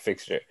Leipzig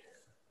fixture.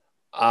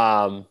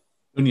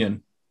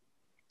 Union.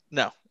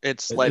 No,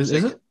 it's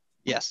Leipzig. Is it?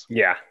 Yes.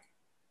 Yeah.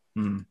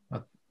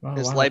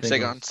 It's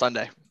Leipzig on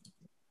Sunday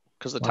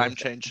because the time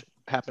change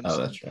happens. Oh,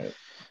 that's right.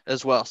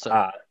 As well.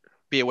 So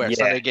be aware. Yeah.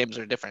 Sunday games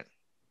are different.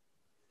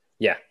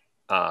 Yeah.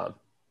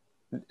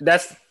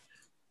 That's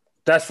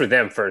for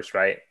them first,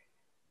 right?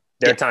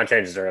 Their time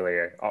changes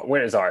earlier.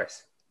 When is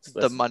ours?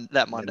 That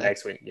Monday.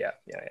 Next week. Yeah.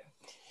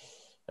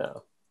 A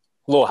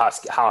little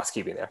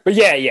housekeeping there. But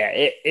yeah.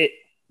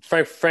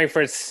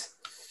 Frankfurt's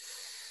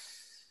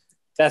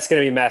that's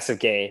going to be a massive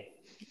game.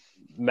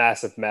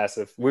 Massive.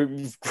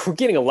 We're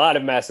getting a lot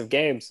of massive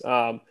games.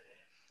 One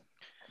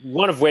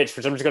of which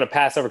I'm just going to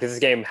pass over because this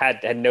game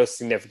had no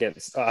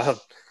significance.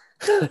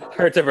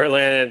 Hertha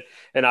Berlin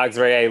and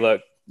Augsburg. Hey,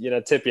 look,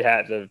 tip your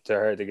hat to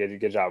Hertha.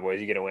 Good job, boys.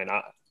 You're going to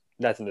win.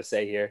 Nothing to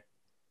say here.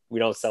 We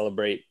don't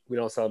celebrate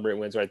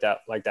wins like that,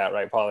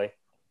 right, Paulie?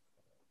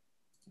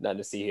 Nothing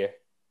to see here.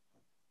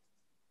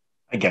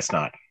 I guess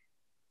not.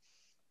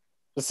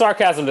 The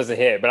sarcasm doesn't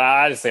hit, but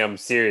I just say I'm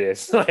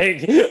serious.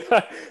 Like,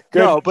 good.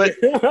 No, but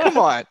come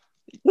on.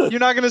 You're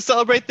not going to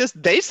celebrate this?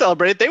 They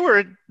celebrate.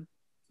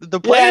 The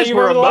players you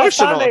were remember the last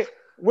time emotional.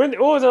 what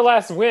was their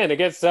last win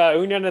against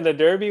Union in the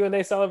Derby when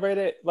they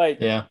celebrated? Like,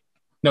 Yeah.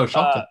 No,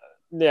 Schalke.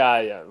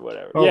 Yeah,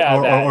 whatever.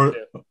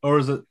 Or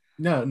is it?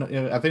 No,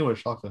 yeah, I think it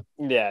was Schalke.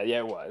 Yeah,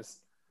 it was.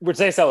 Which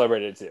they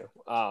celebrated too.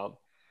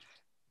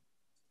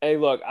 Hey,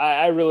 look,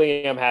 I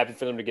really am happy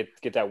for them to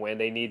get that win.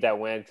 They need that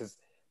win because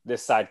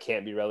this side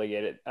can't be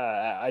relegated.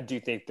 I do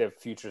think the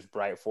future's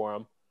bright for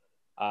them.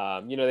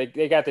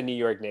 They got the New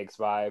York Knicks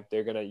vibe.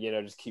 They're gonna,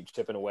 just keep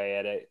chipping away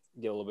at it,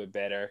 get a little bit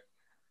better.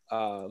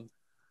 But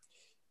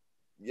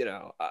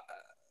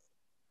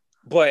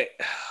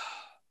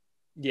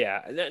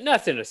yeah,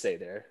 nothing to say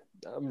there.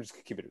 I'm just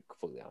gonna keep it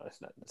completely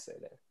honest. Nothing to say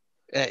there.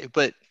 Hey,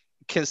 but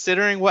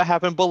considering what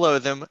happened below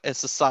them,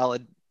 it's a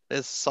solid.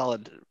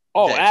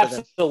 Oh,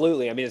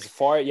 absolutely. I mean, as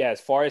far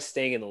as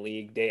staying in the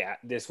league,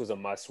 this was a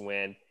must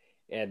win,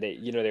 and they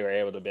were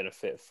able to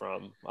benefit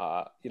from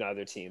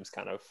other teams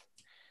kind of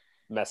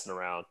messing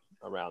around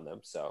them.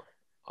 So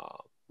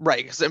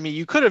right, because I mean,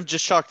 you could have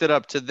just chalked it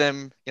up to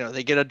them.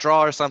 They get a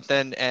draw or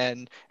something,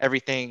 and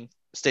everything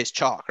stays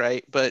chalk,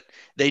 right? But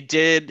they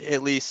did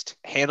at least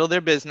handle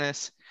their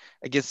business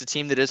against a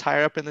team that is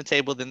higher up in the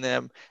table than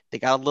them. They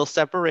got a little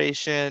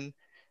separation.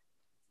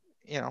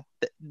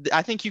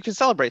 I think you can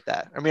celebrate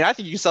that. I mean, I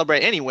think you can celebrate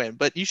any win,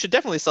 but you should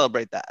definitely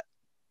celebrate that.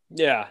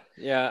 Yeah.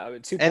 I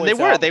mean, 2 points.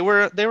 And they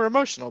were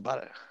emotional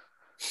about it.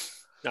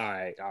 All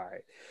right.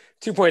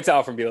 2 points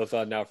out from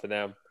Bielefeld now for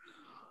them.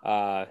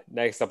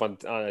 Next up on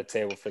the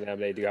table for them,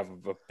 they do have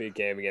a big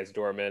game against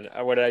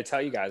Dortmund. What did I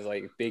tell you guys?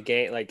 Like, big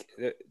game, like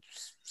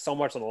so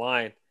much on the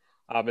line.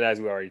 But as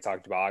we already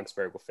talked about,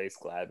 Augsburg will face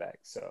Gladbach.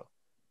 So,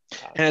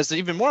 and it's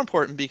even more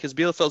important because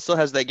Bielefeld still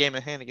has that game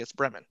in hand against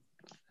Bremen.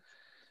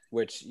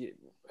 Which,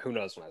 who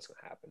knows when that's going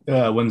to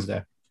happen?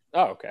 Wednesday.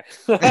 Oh, okay.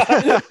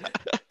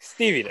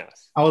 Stevie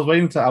knows. I was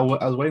waiting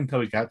until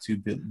we got to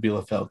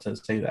Bielefeld to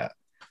say that.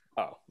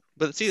 Oh,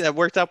 but see, that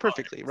worked out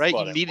perfectly, right?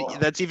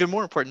 That's even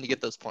more important to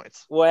get those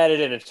points. We'll edit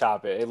it and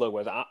chop it. Hey, look,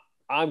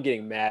 I'm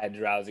getting mad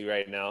drowsy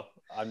right now.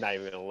 I'm not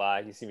even gonna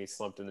lie. You see me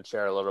slumped in the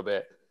chair a little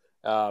bit,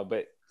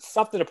 but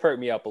something to perk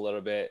me up a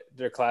little bit.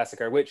 Their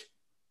Klassiker, which,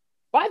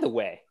 by the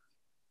way,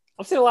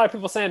 I'm seeing a lot of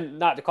people saying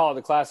not to call it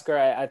the Klassiker.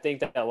 I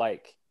think that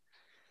I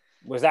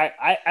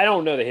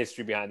don't know the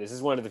history behind this. This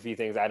is one of the few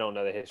things I don't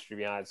know the history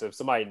behind. So if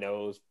somebody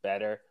knows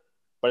better,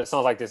 but it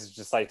sounds like this is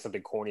just like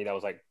something corny that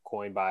was like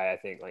coined by, I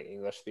think, like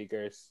English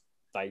speakers,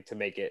 like to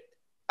make it.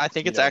 I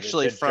think it's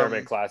actually the from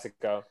German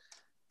Classico.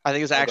 I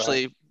think it's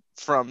actually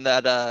from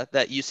that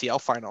UCL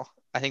final.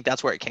 I think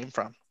that's where it came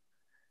from.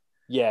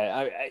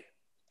 Yeah,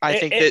 I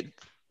think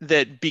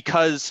that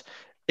because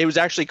it was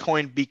actually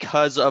coined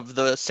because of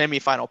the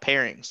semifinal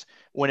pairings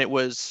when it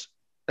was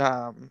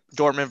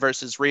Dortmund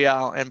versus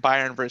Real and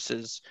Bayern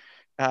versus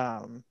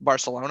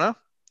Barcelona.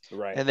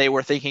 Right. And they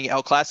were thinking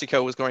El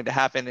Clasico was going to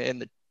happen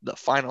in the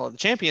final of the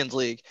Champions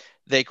League.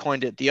 They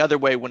coined it the other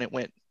way when it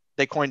went.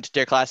 They coined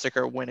Der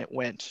Klassiker when it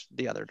went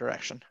the other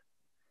direction.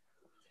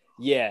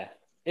 Yeah.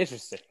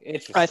 Interesting.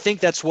 I think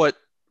that's what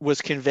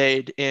was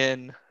conveyed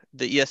in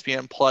the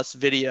ESPN Plus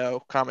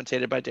video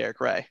commentated by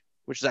Derek Ray,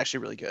 which is actually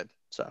really good.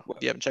 So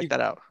if you haven't checked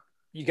that out.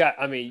 You got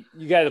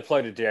to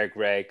plug to Derek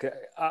Ray.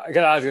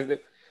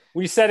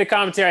 When you said the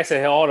commentary, I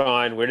said, hey, hold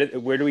on,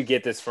 where do we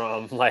get this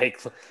from?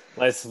 Like,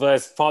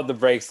 let's pump the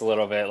brakes a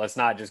little bit. Let's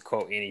not just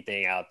quote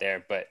anything out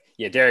there. But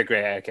yeah, Derek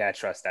Ray, I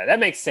trust that. That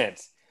makes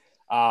sense.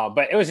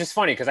 But it was just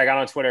funny because I got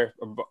on Twitter.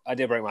 I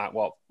did break my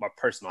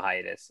personal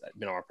hiatus. I've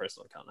been on my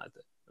personal account, not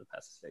the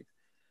past mistakes.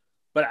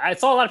 But I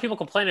saw a lot of people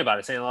complaining about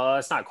it, saying, well,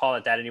 let's not call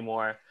it that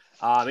anymore.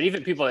 And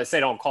even people that say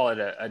don't call it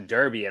a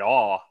derby at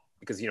all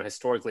because,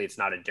 historically it's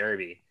not a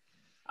derby.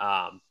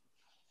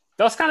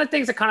 Those kind of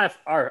things that kind of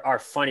are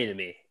funny to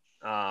me.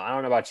 I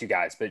don't know about you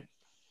guys, but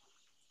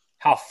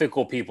how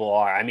fickle people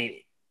are. I mean,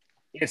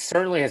 it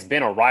certainly has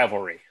been a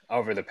rivalry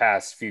over the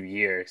past few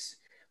years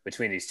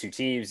between these two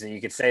teams. And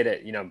you could say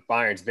that,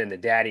 Bayern's been the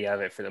daddy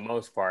of it for the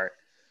most part.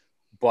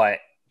 But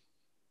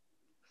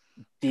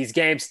these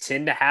games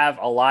tend to have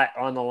a lot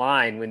on the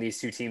line when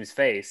these two teams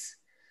face.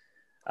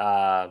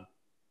 There's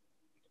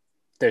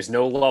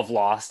no love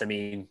lost. I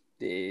mean,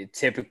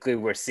 typically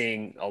we're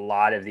seeing a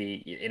lot of the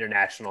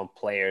international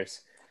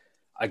players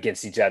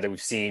against each other.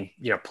 We've seen,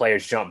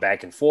 players jump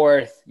back and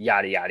forth,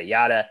 yada, yada,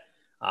 yada.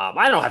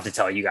 I don't have to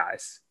tell you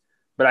guys,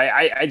 but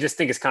I just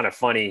think it's kind of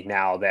funny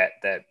now that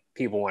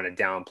people want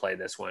to downplay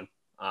this one.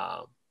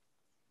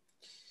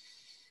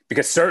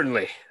 Because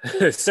certainly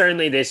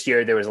this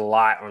year there was a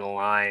lot on the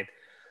line.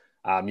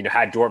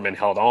 Had Dortmund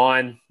held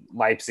on,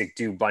 Leipzig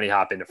do bunny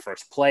hop into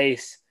first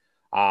place.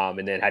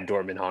 And then had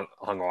Dortmund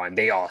hung on,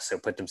 they also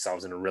put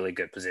themselves in a really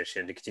good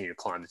position to continue to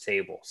climb the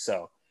table.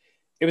 So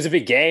it was a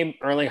big game.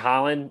 Erling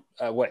Haaland,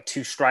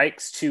 2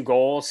 strikes, 2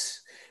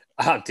 goals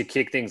to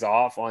kick things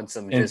off on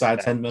some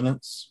inside 10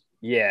 minutes.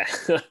 Yeah.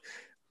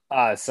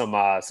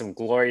 Some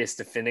glorious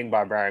defending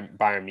by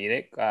Bayern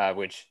Munich,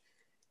 which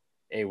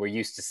we're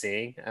used to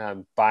seeing.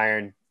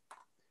 Bayern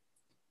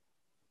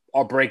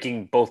are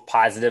breaking both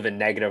positive and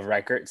negative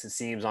records, it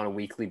seems, on a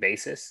weekly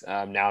basis.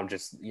 Now I'm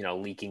just,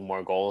 leaking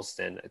more goals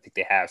than I think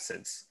they have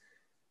since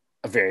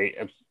a very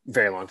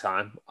long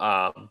time.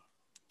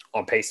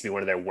 On pace to be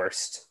one of their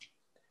worst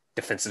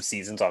defensive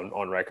seasons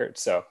on record.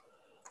 So,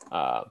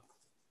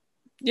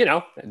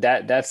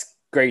 that's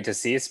great to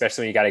see,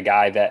 especially when you got a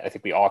guy that I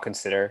think we all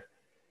consider,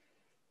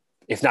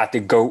 if not the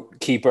GOAT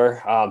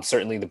keeper,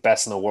 certainly the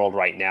best in the world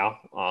right now.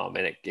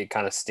 And it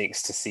kind of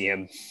stinks to see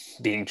him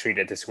being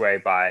treated this way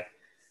by,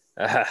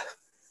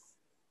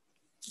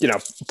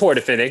 poor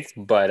defending.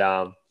 But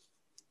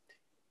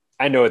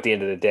I know at the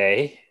end of the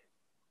day,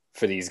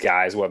 for these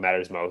guys, what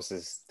matters most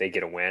is they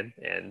get a win,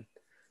 and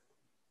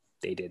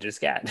they did just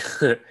get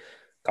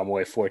come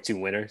away 4-2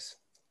 winners.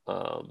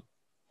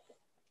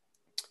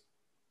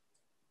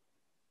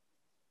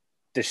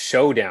 The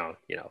showdown,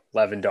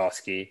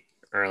 Lewandowski,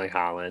 Erling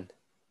Haaland.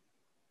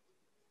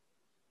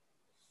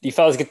 Do you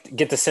fellas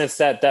get the sense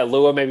that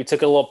Lua maybe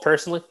took it a little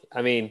personally?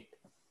 I mean,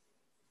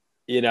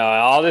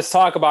 all this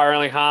talk about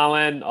Erling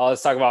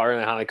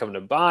Haaland coming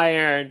to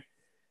Bayern.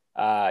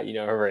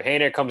 Herbert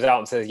Hainer comes out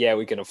and says, yeah,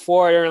 we can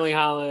afford Erling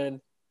Haaland.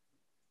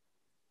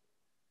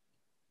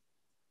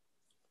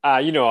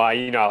 I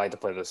like to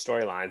play those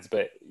storylines,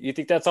 but you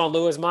think that's on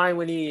Lua's mind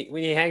when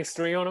he hangs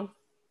 3 on him?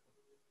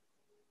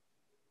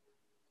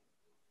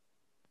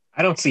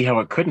 I don't see how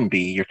it couldn't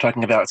be. You're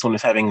talking about someone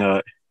who's having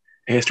a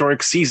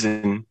historic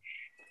season,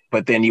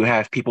 but then you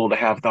have people to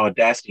have the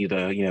audacity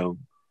to,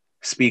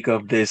 speak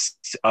of this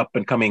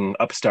up-and-coming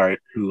upstart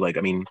who, I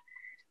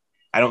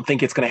don't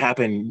think it's going to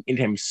happen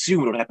anytime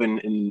soon. It'll happen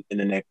in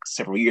the next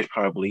several years,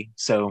 probably.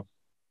 So,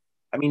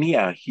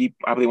 he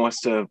probably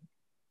wants to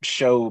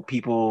show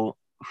people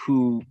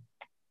who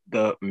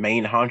the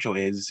main honcho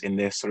is in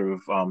this sort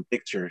of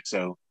picture.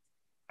 So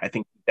I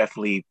think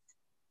definitely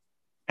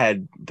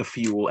had the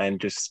fuel and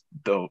just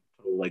the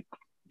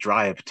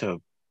drive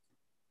to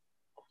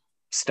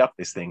stuff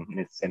this thing in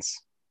a sense.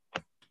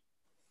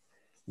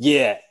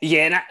 Yeah,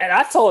 and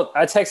I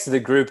texted the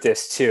group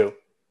this too.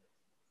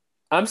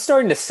 I'm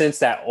starting to sense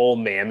that old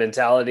man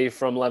mentality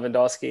from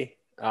Lewandowski.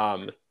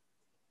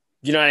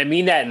 I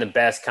mean that in the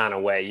best kind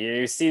of way.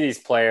 You see these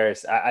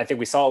players. I think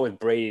we saw it with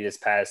Brady this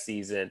past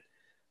season.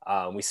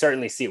 We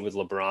certainly see it with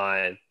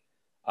LeBron.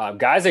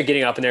 Guys are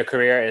getting up in their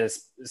career, and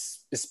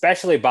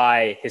especially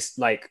by his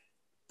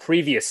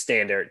previous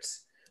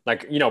standards.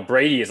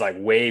 Brady is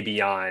way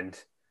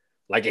beyond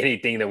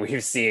anything that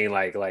we've seen.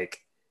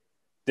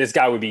 This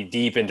guy would be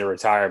deep into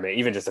retirement,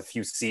 even just a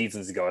few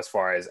seasons ago, as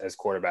far as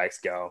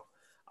quarterbacks go.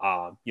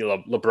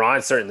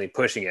 LeBron's certainly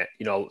pushing it.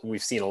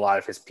 We've seen a lot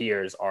of his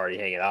peers already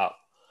hang it up.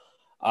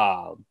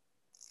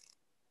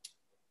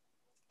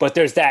 But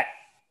there's that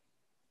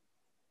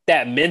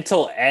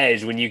mental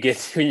edge when you get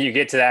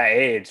to that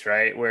age,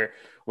 right? Where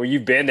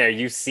you've been there,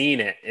 you've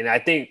seen it. And I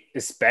think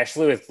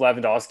especially with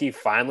Lewandowski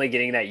finally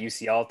getting that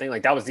UCL thing,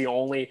 that was the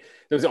only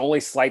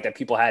slight that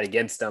people had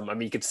against him. I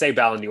mean, you could say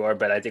Ballon d'Or,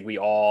 but I think we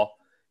all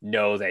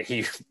know that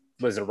he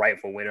was a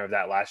rightful winner of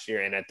that last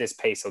year. And at this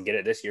pace, he'll get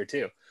it this year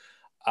too.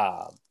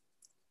 But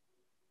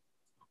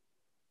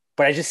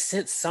I just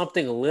sense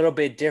something a little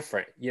bit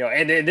different,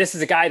 and this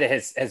is a guy that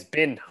has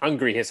been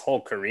hungry his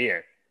whole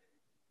career.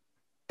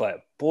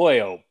 But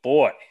boy, oh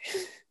boy.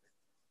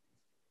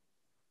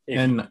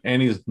 And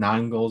he's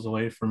 9 goals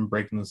away from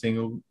breaking the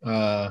single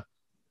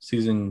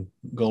season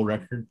goal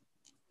record.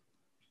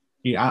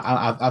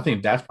 I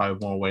think that's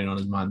probably more weighing on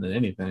his mind than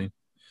anything.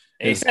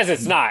 He says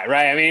it's not,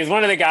 right? I mean, he's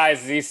one of the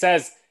guys, he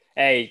says,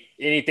 hey,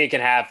 anything can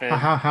happen.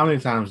 How many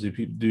times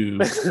do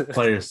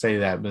players say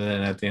that, but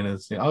then at the end of the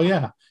season, oh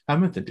yeah, I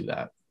meant to do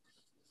that.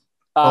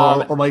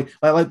 Or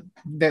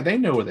they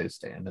know where they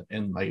stand,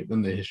 and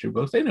in the history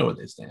books, they know where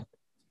they stand.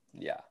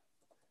 Yeah,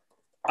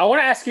 I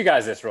want to ask you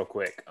guys this real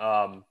quick.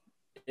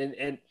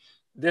 And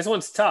this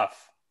one's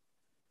tough.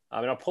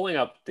 I'm pulling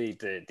up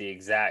the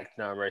exact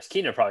numbers.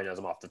 Keenan probably knows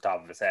them off the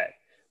top of his head.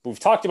 But we've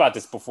talked about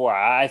this before.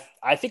 I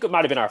think it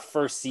might have been our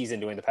first season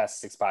doing the Past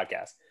 6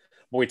 podcast.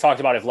 But we talked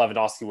about if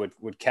Lewandowski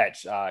would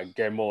catch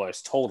Gerd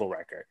Muller's total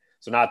record.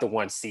 So not the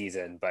one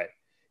season, but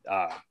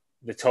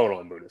the total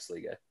in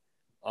Bundesliga.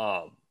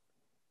 I'm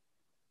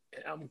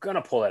going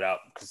to pull it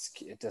up because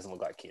it doesn't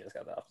look like Keenan's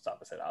got that off the top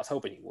of his head. I was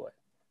hoping he would.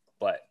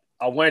 But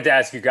I wanted to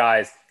ask you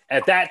guys,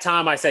 at that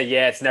time I said,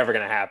 yeah, it's never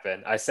going to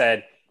happen. I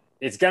said,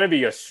 it's going to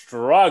be a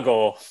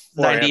struggle.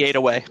 98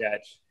 away.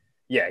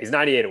 Yeah, he's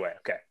 98 away.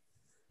 Okay.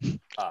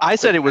 I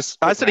said he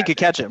could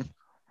catch him.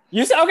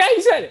 You said, okay,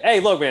 you said it. Hey,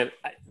 look, man,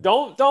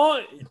 don't.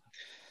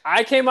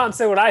 I came out and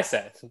said what I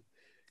said.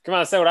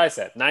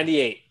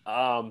 98.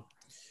 How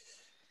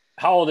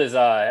old is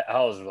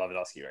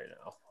Lewandowski right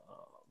now?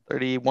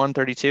 31,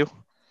 32?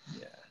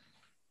 Yeah.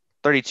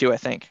 32, I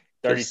think.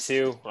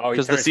 32. Oh,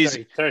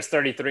 he turns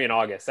 33 in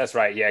August. That's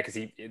right. Yeah,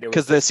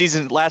 because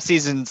the last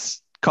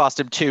season's cost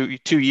him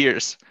two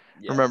years.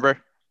 Yeah.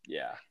 Remember?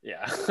 Yeah.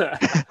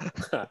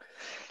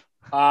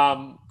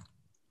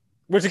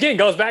 which again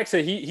goes back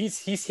to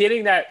he's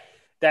hitting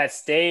that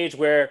stage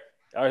where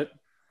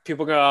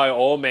people go,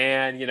 oh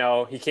man,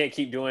 he can't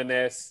keep doing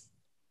this.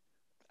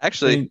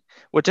 Actually,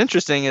 what's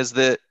interesting is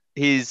that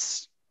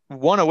he's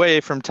one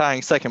away from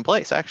tying second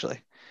place,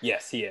 actually.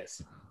 Yes, he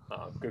is.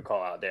 Good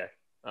call out there.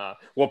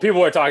 Well,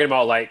 people were talking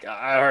about, like,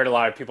 I heard a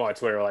lot of people on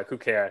Twitter were like, who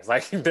cares?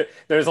 Like,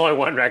 there's only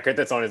one record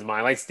that's on his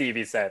mind. Like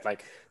Stevie said,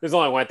 like, there's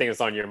only one thing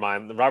that's on your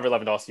mind. Robert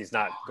Lewandowski's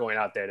not going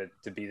out there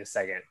to be the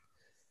second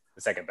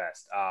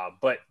best.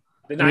 But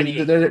the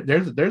 98.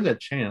 There's a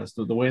chance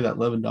the way that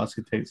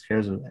Lewandowski takes care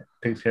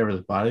of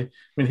his body. I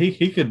mean,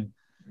 he could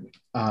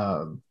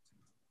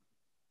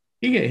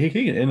he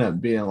can end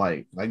up being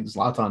like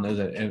Zlatan is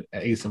at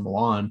AC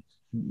Milan,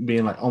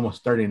 being like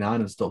almost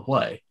 39 and still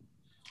play.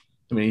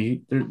 I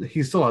mean,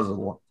 he still has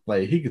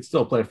he could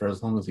still play for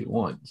as long as he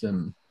wants,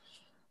 and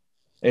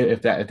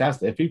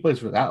if he plays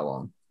for that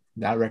long,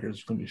 that record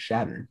is going to be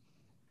shattered.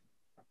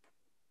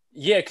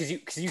 Yeah,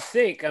 because you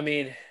think, I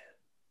mean,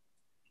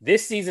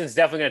 this season is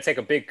definitely going to take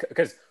a big,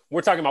 because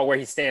we're talking about where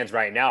he stands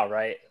right now,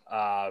 right?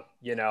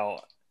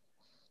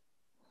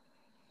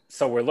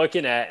 So we're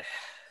looking at. I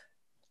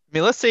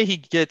mean, let's say he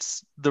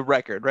gets the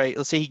record, right?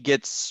 Let's say he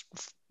gets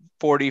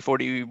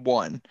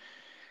 41.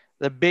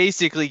 That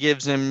basically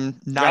gives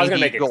him 90 I was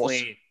gonna make goals. It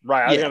clean.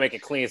 Right. I was going to make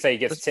it clean. Say he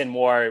gets 10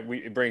 more.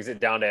 It brings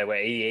it down to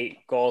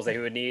 88 goals that he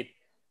would need.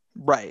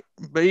 Right.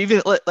 But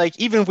even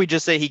if we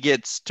just say he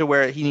gets to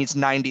where he needs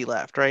 90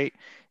 left, right?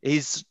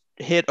 He's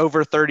hit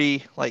over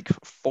 30, like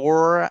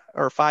 4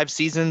 or 5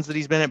 seasons that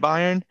he's been at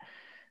Bayern.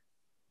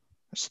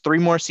 There's 3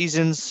 more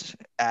seasons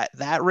at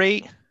that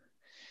rate.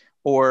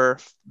 Or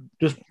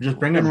just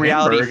bring in up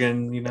reality,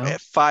 Hamburg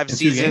and 5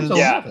 seasons.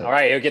 Yeah. All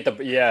right. He'll get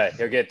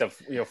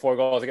the 4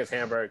 goals against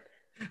Hamburg.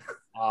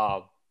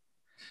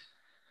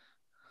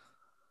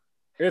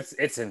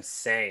 It's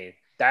insane.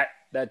 That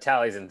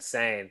tally's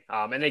insane.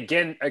 And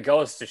again, it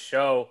goes to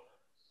show,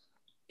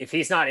 if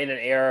he's not in an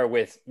era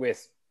with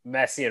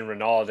Messi and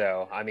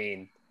Ronaldo, I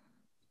mean,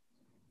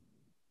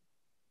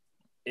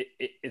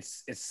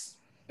 it's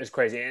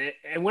crazy.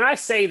 And when I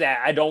say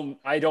that, I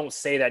don't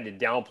say that to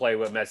downplay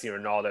what Messi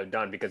and Ronaldo have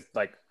done, because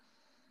like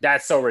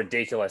that's so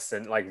ridiculous.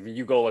 And like,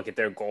 you go look at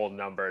their goal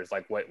numbers,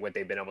 like what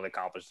they've been able to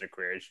accomplish in their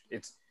careers.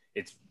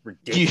 It's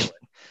ridiculous.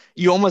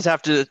 You almost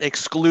have to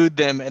exclude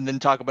them and then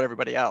talk about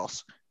everybody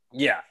else.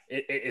 Yeah,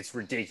 it's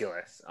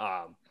ridiculous.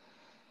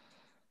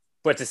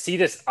 But to see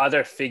this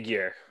other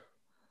figure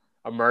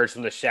emerge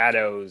from the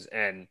shadows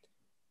and,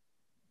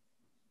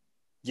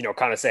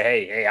 kind of say,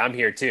 hey, I'm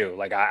here too.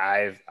 Like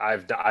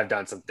I've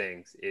done some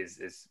things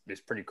is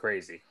pretty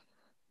crazy.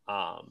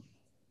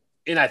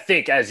 And I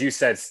think, as you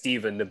said,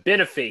 Steven, the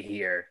benefit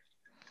here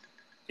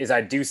is I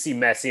do see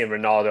Messi and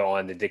Ronaldo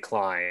on the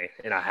decline,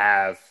 and I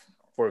have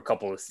for a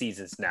couple of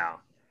seasons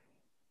now.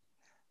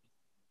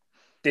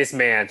 This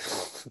man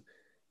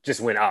just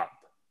went up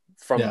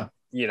from,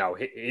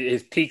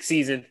 his peak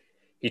season.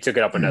 He took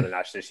it up another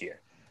notch this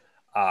year.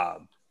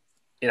 And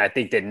I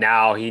think that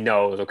now he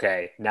knows,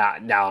 okay,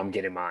 now I'm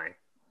getting mine.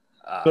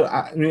 But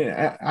I mean,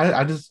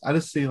 I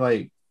just see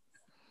like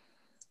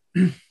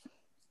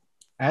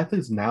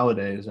athletes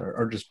nowadays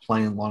are just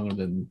playing longer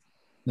than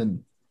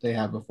they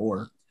have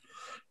before.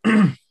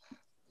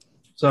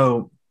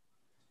 So,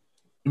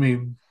 I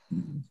mean,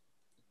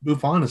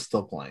 Buffon is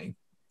still playing.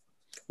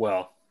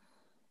 Well,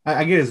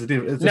 I get it's a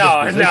different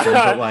position,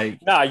 but like,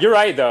 no, you're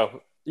right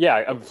though.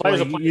 Yeah, players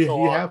are playing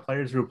you have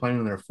players who are playing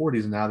in their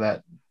 40s now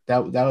that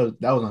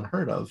was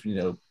unheard of,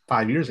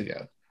 5 years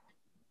ago.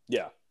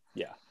 Yeah.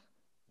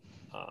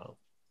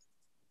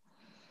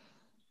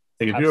 Like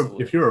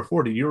if you were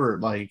 40, you were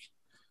like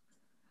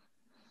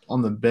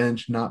on the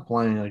bench, not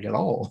playing like at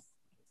all.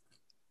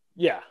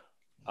 Yeah,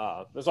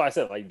 that's why I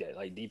said like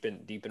deep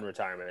in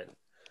retirement.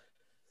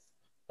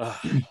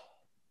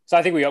 So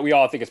I think we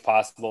all think it's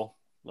possible.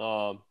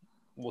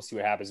 We'll see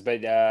what happens,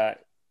 but yeah,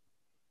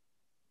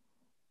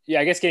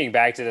 I guess getting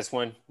back to this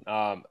one,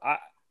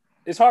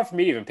 it's hard for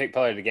me to even pick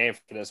player of the game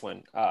for this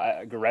one.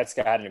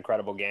 Goretzka had an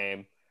incredible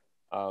game.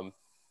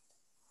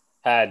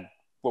 Had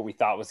what we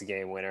thought was a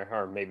game winner,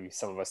 or maybe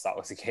some of us thought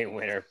was a game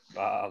winner.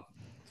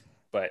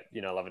 But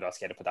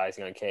Lewandowski had to put the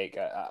icing on cake.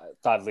 I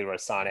thought Leroy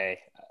Sané.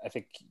 I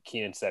think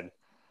Keenan said,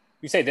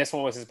 "You say this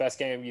one was his best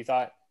game." You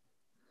thought?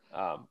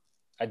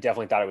 I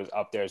definitely thought it was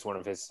up there as one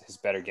of his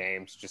better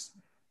games. Just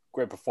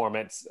great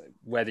performance.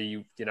 Whether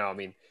your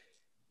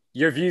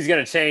view's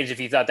going to change if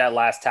you thought that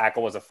last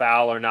tackle was a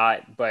foul or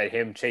not. But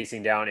him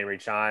chasing down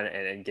Emre Can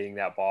and getting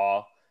that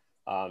ball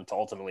to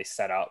ultimately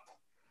set up.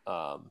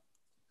 And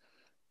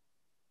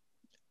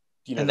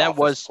that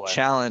was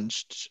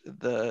challenged.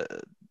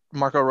 The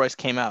Marco Reus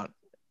came out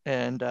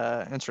and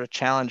sort of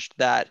challenged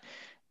that,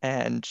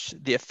 and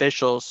the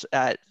officials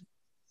at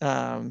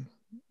the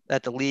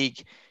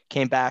league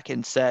came back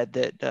and said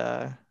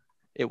that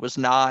it was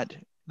not.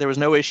 There was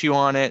no issue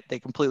on it. They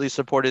completely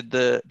supported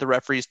the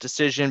referee's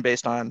decision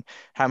based on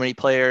how many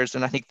players,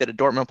 and I think that a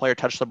Dortmund player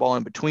touched the ball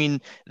in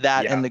between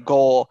that and the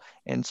goal,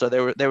 and so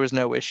there was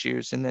no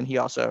issues. And then he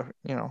also,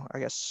 I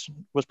guess,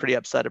 was pretty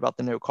upset about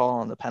the no call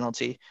on the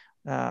penalty.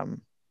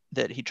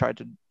 that he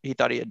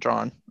thought he had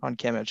drawn on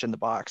Kimmich in the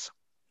box.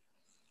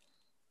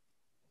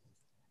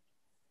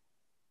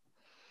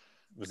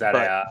 Was that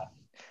But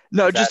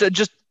no, was that-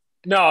 just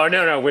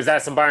no. Was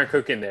that some Byron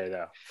Cook in there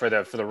though for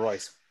the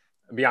Royce?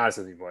 I'll be honest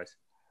with you, boys.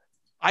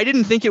 I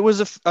didn't think it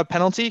was a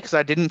penalty because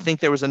I didn't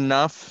think there was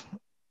enough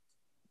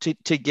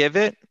to give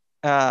it.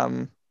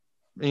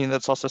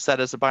 That's also said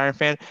as a Bayern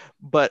fan,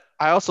 but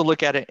I also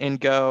look at it and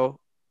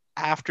go,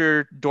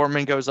 after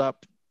Dortmund goes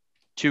up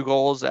 2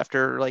 goals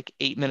after like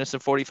 8 minutes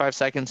and 45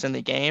 seconds in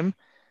the game,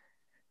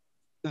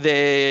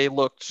 they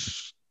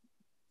looked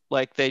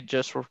like they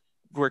just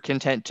were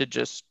content to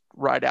just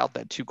ride out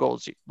that 2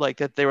 goals. Like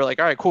that, they were like,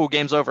 all right, cool,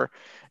 game's over.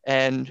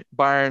 And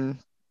Bayern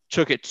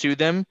took it to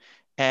them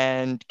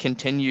and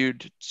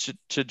continued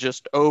to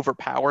just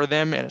overpower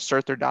them and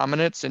assert their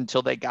dominance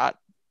until they got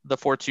the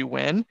 4-2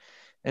 win.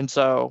 And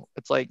so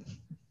it's like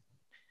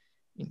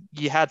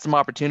you had some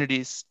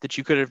opportunities that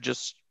you could have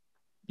just,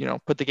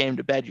 put the game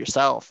to bed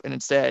yourself. And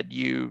instead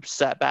you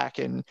sat back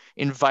and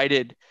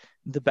invited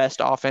the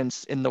best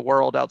offense in the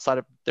world outside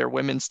of their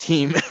women's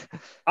team.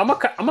 I'm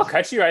gonna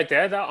cut you right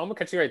there, though. I'm gonna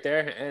cut you right there,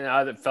 and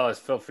other fellas,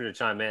 feel free to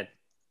chime in.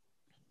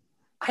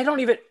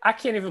 I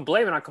can't even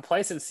blame it on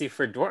complacency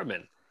for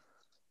Dortmund.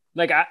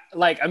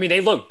 I mean,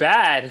 they look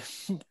bad,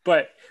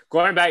 but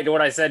going back to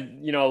what I said,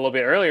 a little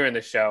bit earlier in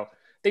the show, I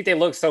think they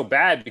look so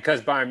bad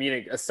because Bayern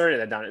Munich asserted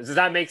that down. Does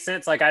that make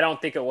sense? Like, I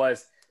don't think it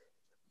was,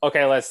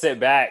 okay, let's sit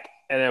back,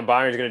 and then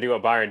Bayern's going to do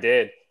what Bayern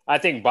did. I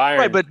think Bayern,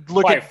 right, but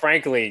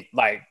frankly,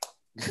 like...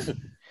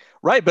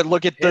 right, but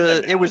look at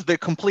it was the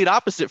complete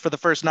opposite for the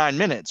first 9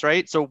 minutes,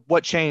 right? So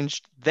what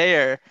changed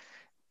there,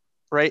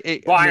 right?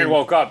 Bayern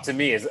woke up to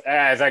me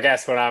as I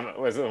guess what I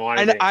was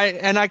wanting.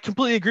 And I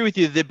completely agree with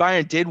you that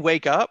Bayern did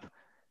wake up,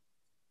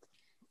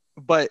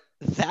 but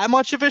that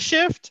much of a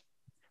shift,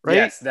 right?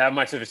 Yes, that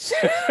much of a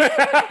shift.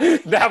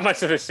 That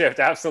much of a shift,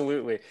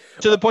 absolutely.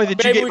 To the point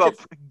that you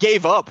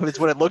gave up is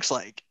what it looks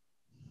like.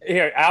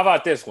 Here, how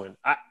about this one?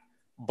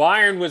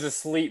 Bayern was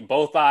asleep,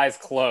 both eyes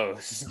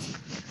closed.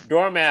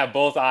 Dortmund had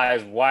both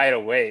eyes wide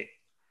awake.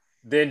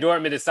 Then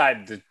Dortmund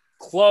decided to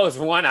close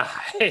one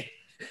eye,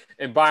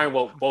 and Bayern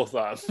woke both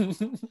up.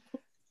 Then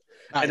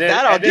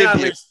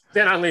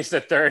unleashed the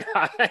third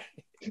eye.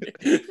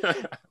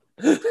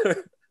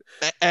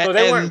 And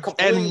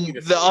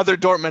the other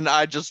Dortmund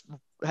eye just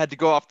had to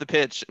go off the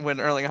pitch when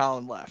Erling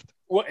Haaland left.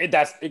 Well,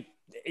 exactly.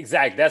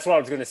 That's what I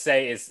was going to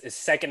say is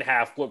second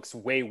half looks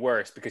way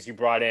worse because you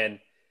brought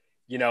in,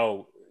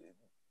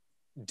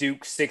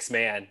 Duke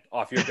 6-man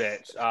off your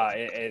bench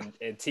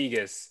and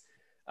Tigges,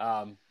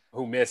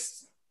 who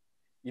missed,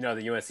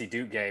 the UNC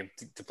Duke game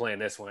to play in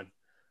this one.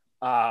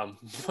 But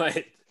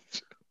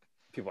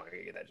people aren't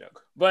going to get that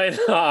joke. But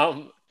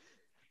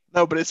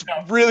no, but it's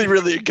really,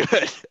 really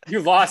good.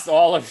 You lost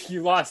all of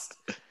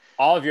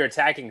your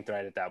attacking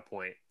threat at that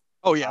point.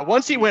 Oh yeah,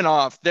 once he went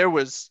off, there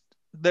was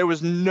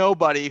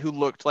nobody who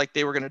looked like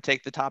they were going to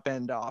take the top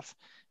end off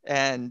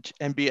and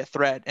be a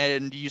threat.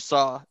 And you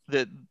saw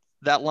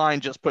that line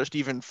just pushed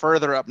even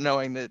further up,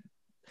 knowing that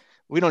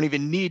we don't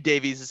even need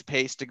Davies'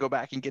 pace to go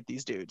back and get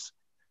these dudes.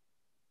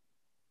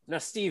 Now,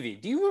 Stevie,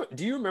 do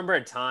you remember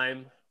a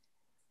time?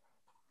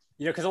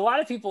 Because a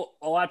lot of people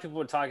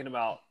were talking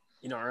about,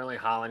 Erling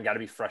Haaland got to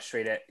be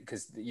frustrated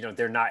because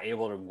they're not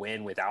able to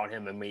win without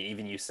him. I mean,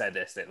 even you said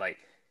this, that like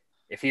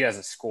if he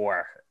doesn't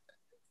score,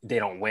 they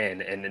don't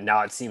win. And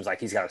now it seems like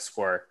he's got to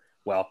score.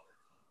 Well,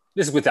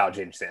 this is without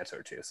Jadon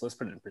Sancho too, so let's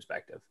put it in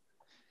perspective.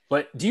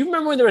 But do you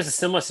remember when there was a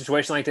similar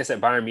situation like this at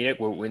Bayern Munich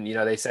when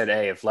they said,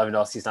 hey, if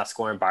Lewandowski's not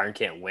scoring, Bayern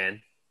can't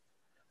win?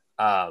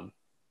 I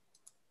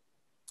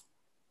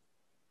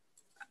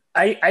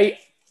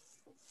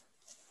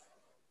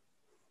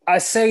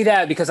say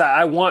that because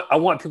I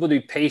want people to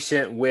be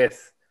patient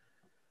with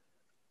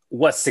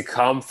what's to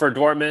come for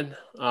Dortmund.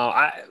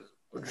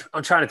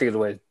 I'm trying to think of the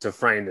way to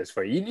frame this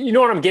for you. You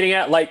know what I'm getting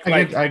at? I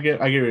get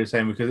what you're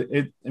saying because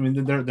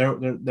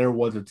there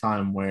was a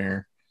time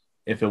where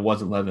if it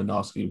wasn't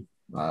Lewandowski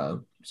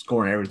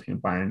scoring everything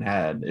Bayern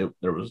had,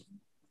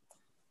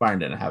 Bayern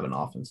didn't have an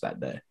offense that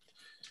day.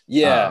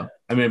 Yeah,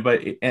 and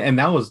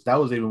that was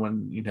even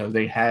when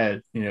they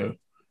had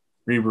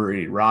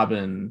Ribery,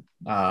 Robin,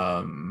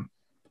 and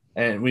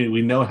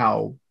we know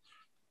how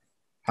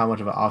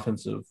much of an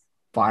offensive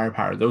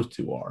firepower those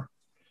two are.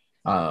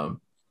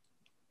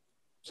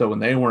 So when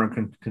they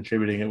weren't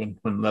contributing,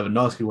 when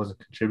Lewandowski wasn't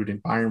contributing,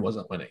 Bayern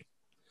wasn't winning.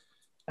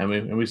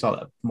 And we saw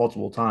that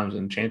multiple times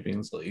in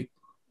Champions League.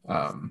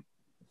 But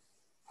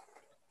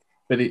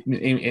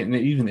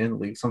even in the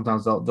league,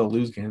 sometimes they'll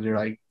lose games. You're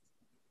like,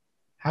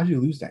 how did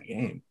you lose that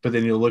game? But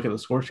then you'll look at the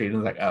score sheet and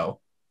it's like, oh,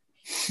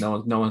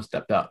 no one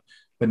stepped up.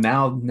 But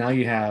now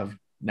you have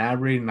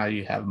Gnabry, now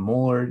you have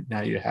Muller,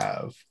 now you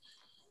have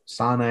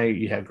Sane,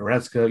 you have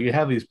Goretzka. You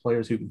have these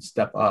players who can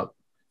step up,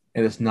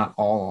 and it's not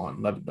all on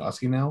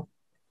Lewandowski now.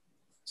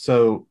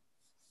 So,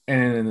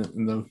 and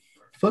in the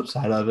flip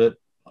side of it,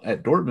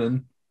 at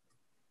Dortmund,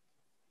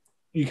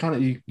 you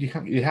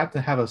have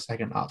to have a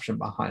second option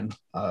behind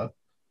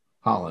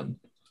Haaland,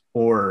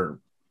 or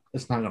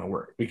it's not going to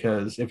work.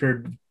 Because if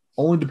you're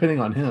only depending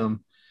on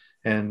him,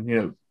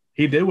 and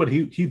he did what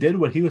he did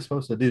what he was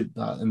supposed to do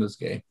in this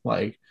game.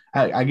 Like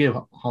I give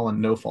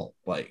Holland no fault.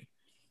 Like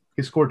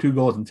he scored 2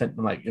 goals in 10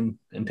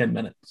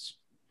 minutes.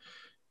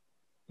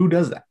 Who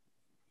does that?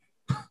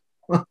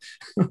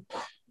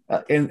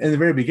 In the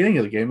very beginning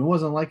of the game, it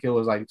wasn't like it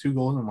was like 2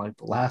 goals in like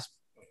the last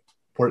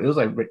port. It was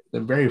like the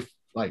very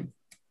like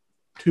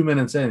 2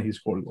 minutes in, he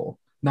scored a goal.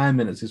 9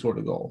 minutes, he scored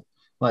a goal.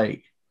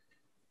 Like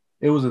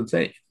it was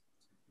insane.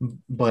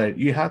 But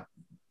you have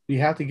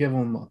to give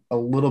them a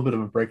little bit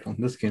of a break on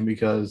this game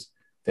because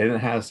they didn't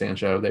have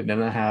Sancho, they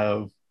didn't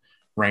have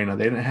Reyna,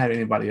 they didn't have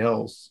anybody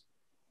else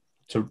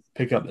to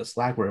pick up the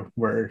slack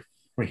where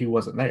he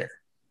wasn't there.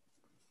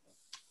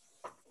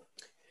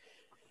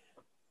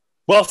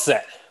 Well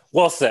said.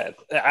 Well said.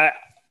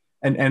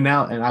 And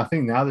I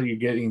think now that you're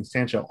getting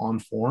Sancho on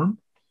form,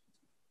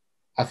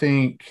 I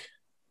think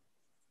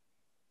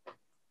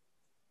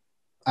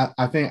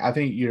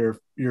you're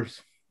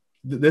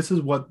this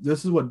is what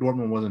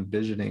Dortmund was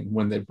envisioning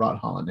when they brought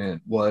Holland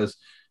in, was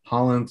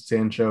Holland,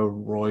 Sancho,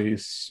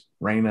 Royce,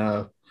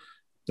 Reyna,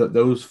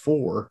 those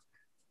 4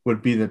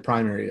 would be the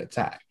primary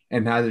attack.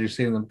 And now that you're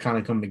seeing them kind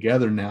of come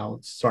together now,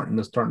 it's starting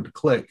to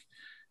click.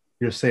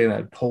 You're seeing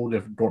a whole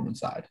different Dortmund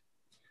side.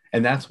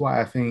 And that's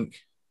why I think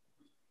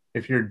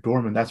if you're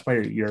Dortmund, that's why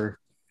you're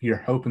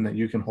hoping that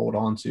you can hold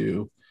on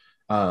to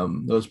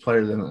those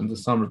players in the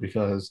summer,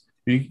 because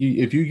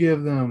if you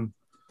give them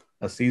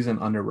a season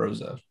under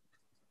Rosa,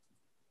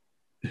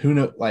 who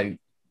knows? Like,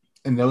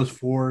 and those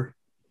 4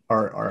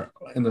 are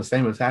in the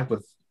same attack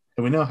with,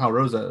 and we know how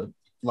Rosa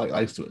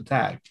likes to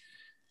attack.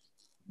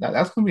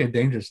 That's going to be a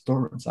dangerous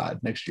Dortmund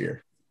side next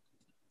year.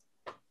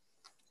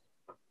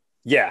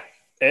 Yeah,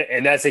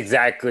 and that's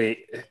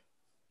exactly,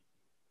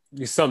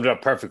 you summed it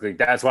up perfectly.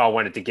 That's what I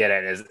wanted to get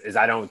at is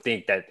I don't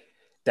think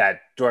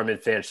that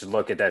Dortmund fans should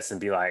look at this and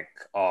be like,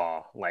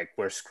 oh, like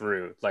we're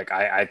screwed. Like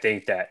I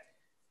think that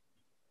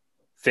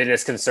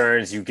fitness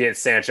concerns, you get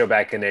Sancho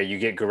back in there, you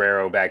get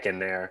Guerrero back in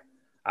there,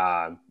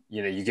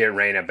 you get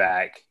Reyna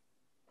back.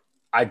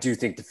 I do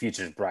think the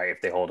future is bright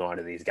if they hold on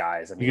to these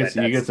guys. I mean,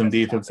 you get some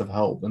defensive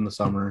help in the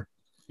summer.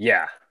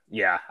 Yeah,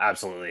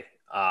 absolutely.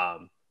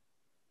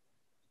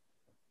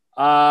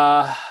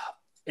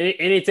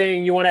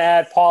 Anything you want to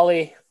add,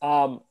 Paulie?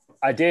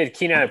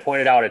 Keenan had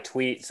pointed out a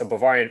tweet. So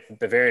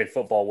Bavarian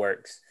Football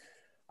Works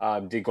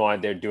did go on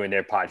there doing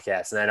their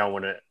podcast, and I don't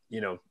want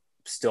to,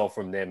 steal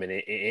from them in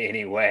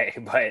any way,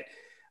 but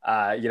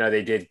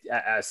they did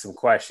ask some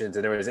questions,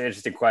 and there was an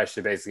interesting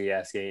question basically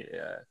asking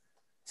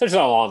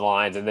essentially along the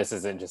lines, and this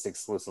isn't just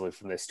exclusively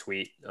from this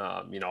tweet.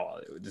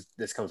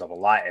 This comes up a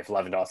lot. If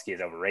Lewandowski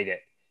is overrated,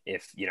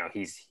 if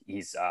he's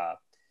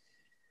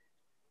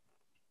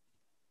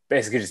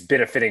basically just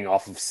benefiting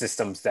off of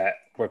systems that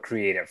were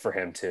created for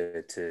him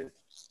to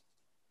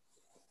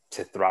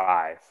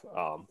thrive.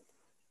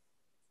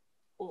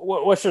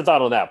 What's your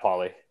thought on that,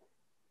 Paulie?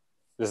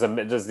 Does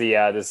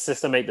the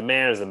system make the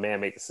man, or does the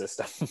man make the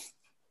system?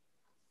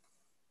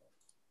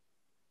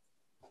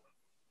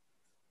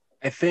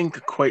 I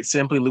think quite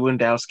simply,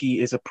 Lewandowski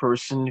is a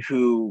person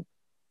who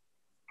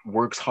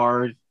works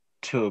hard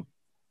to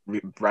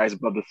rise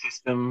above the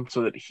system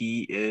so that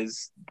he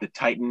is the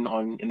titan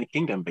in the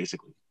kingdom,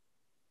 basically.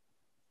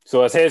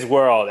 So it's his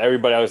world.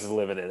 Everybody else is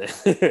living in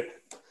it.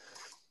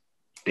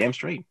 Damn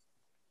straight.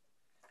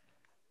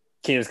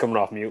 Keenan's coming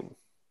off mute.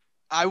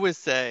 I would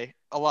say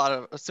a lot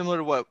of similar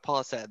to what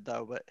Paul said,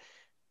 though, but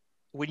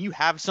when you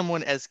have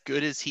someone as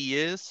good as he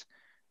is,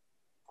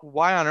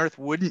 why on earth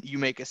wouldn't you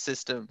make a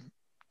system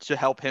to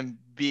help him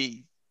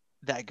be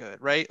that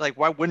good, right? Like,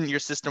 why wouldn't your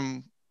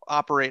system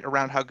operate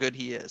around how good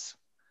he is?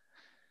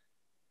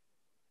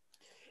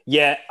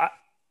 Yeah,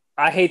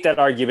 I hate that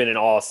argument in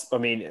all. I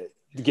mean,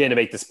 again, to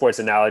make the sports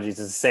analogies,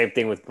 it's the same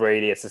thing with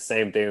Brady. It's the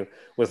same thing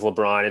with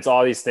LeBron. It's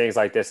all these things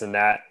like this and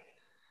that.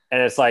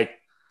 And it's like,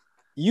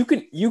 you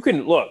can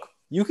look,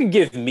 you can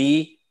give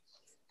me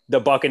the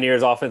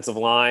Buccaneers offensive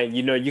line.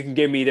 You can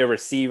give me their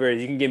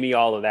receivers. You can give me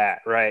all of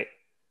that, right?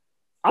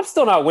 I'm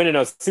still not winning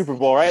a Super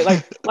Bowl,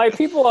 right? Like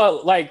people are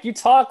like, you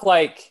talk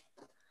like,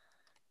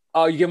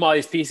 oh, you give them all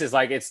these pieces,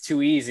 like it's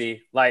too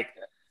easy. Like,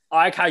 I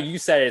like how you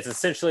said it. It's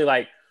essentially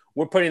like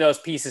we're putting those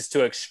pieces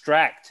to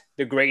extract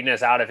the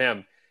greatness out of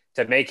him,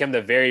 to make him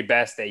the very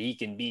best that he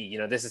can be.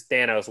 This is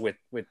Thanos with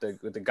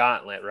the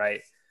gauntlet,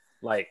 right?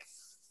 Like,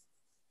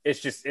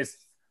 it's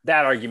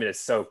that argument is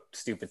so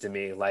stupid to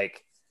me.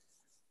 Like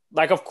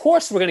of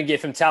course we're gonna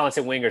give him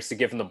talented wingers to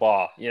give him the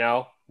ball,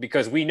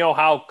 because we know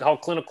how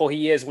clinical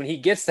he is when he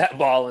gets that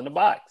ball in the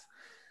box.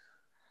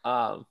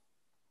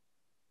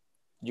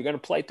 You're gonna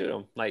play through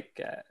them. Like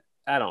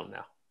I don't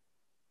know.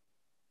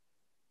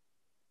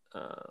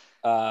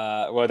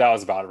 Well, that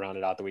was about to round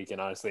it out the weekend,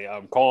 honestly.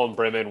 Colin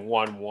Bremen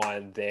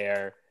 1-1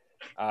 there.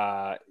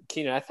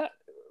 Keenan, I thought,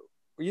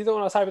 were you the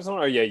one I was hyping on?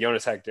 Oh yeah,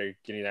 Jonas Hector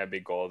getting that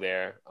big goal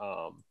there.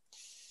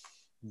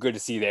 Good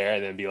to see there.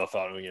 And then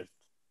Bielefeld,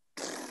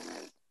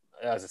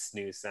 that was a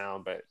snooze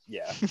sound, but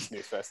yeah,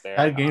 snooze fest there.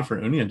 I had a game for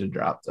Union to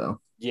drop though.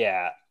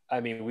 Yeah,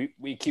 I mean,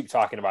 we keep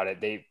talking about it.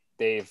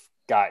 They've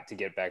got to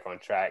get back on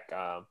track.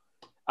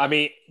 I I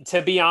mean,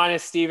 to be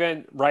honest,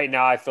 Steven, right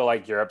now I feel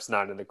like Europe's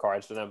not in the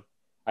cards for them.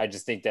 I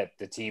just think that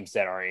the teams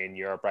that are in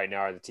Europe right now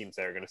are the teams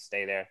that are going to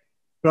stay there.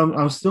 But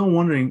I'm still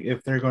wondering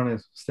if they're going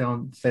to stay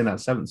in that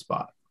 7th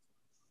spot.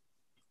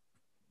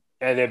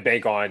 And then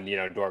bank on,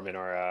 Dortmund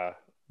or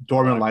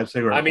Dortmund,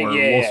 Leipzig, or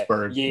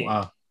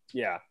Wolfsburg.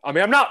 Yeah. I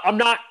mean, I'm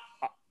not.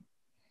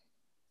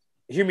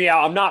 Hear me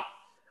out. I'm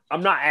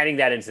not adding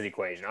that into the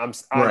equation. I'm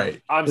so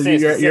saying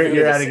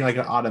you're adding like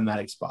an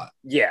automatic spot.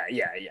 Yeah.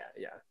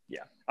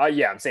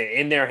 I'm saying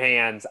in their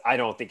hands, I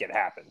don't think it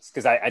happens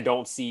because I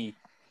don't see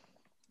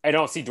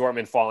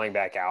Dortmund falling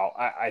back out.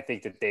 I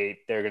think that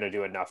they're going to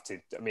do enough to.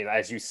 I mean,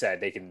 as you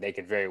said, they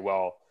could very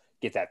well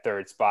get that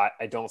 3rd spot.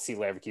 I don't see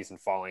Leverkusen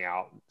falling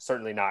out.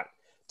 Certainly not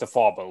to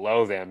fall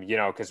below them.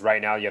 Because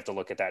right now you have to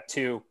look at that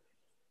too.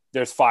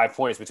 There's 5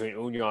 points between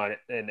Union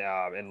and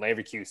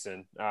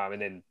Leverkusen,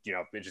 and then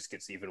it just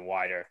gets even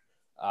wider.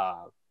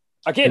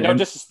 Again, no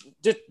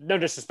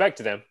disrespect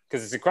to them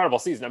because it's an incredible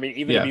season. I mean,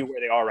 even to be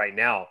where they are right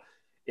now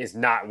is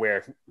not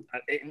where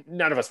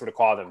none of us would have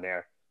called them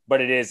there. But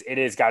it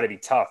is got to be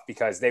tough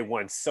because they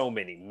won so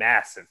many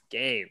massive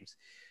games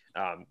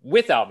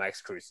without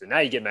Max Kruse. Now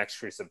you get Max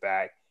Kruse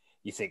back,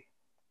 you think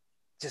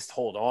just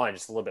hold on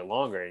just a little bit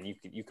longer, and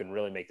you can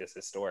really make this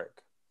historic.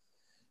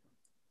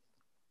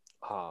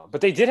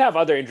 But they did have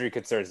other injury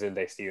concerns, didn't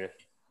they, Steven?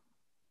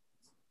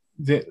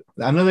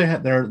 I know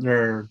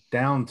they're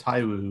down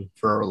Taiwo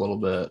for a little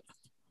bit.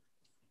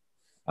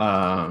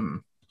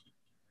 I'm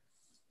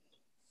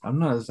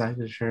not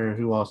exactly sure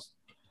who else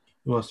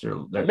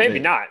they're maybe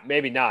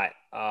not.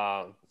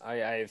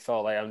 I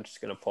felt like I'm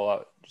just gonna pull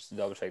out just to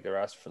double check the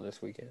roster from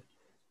this weekend.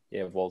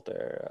 Yeah,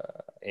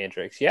 Volter,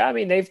 Andrix. Yeah, I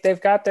mean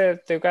they've got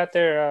their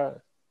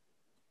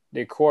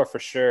core for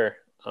sure.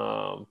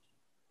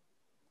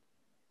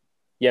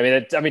 Yeah, I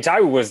mean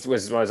Taiwo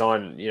was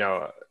on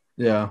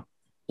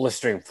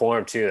blistering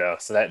form too though,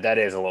 so that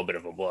is a little bit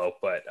of a blow,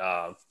 but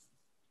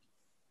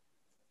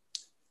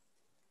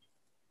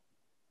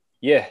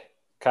yeah,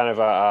 kind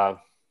of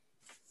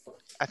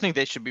I think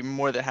they should be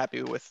more than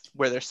happy with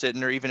where they're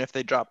sitting, or even if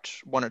they dropped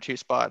 1 or 2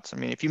 spots. I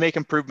mean, if you make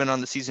improvement on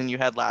the season you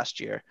had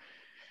last year,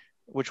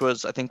 which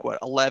was, I think,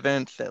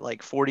 11th at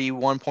like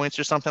 41 points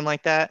or something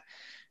like that.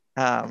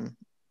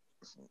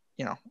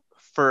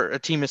 For a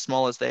team as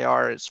small as they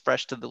are, as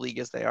fresh to the league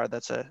as they are,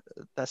 that's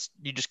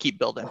you just keep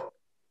building.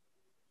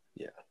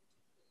 Yeah.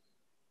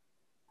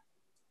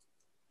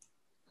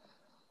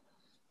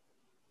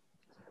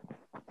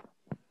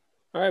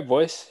 All right,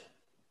 boys.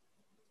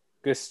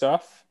 Good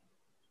stuff.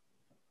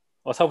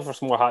 I was hoping for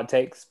some more hot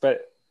takes,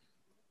 but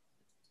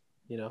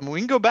we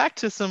can go back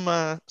to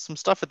some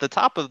stuff at the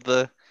top of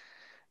the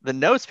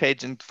notes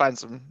page and find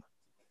some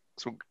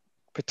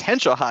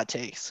potential hot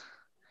takes.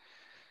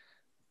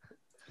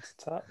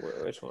 Top?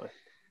 Which one?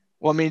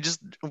 Well, I mean,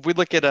 just if we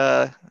look at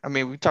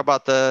we talk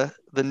about the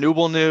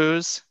Newell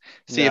news.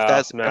 See if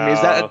that's. No. I mean,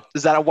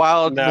 is that a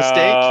wild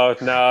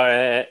mistake?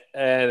 No,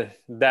 and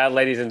that,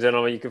 ladies and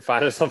gentlemen, you can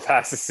find us on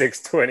Past the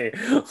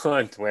 620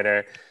 on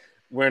Twitter.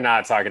 We're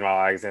not talking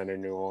about Alexander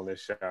Newell on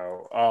this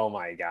show. Oh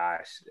my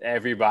gosh.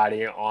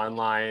 Everybody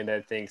online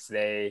that thinks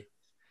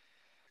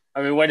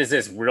what is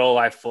this, real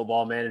life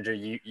Football Manager?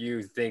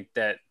 You think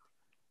that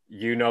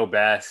you know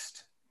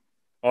best.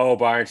 Oh,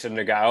 Bayern shouldn't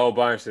have got. Oh,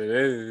 Bayern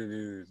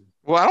should.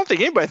 Well, I don't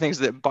think anybody thinks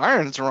that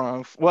Bayern's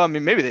wrong. Well, I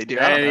mean, maybe they do.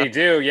 Yeah, they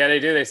do. Yeah, they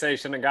do. They say he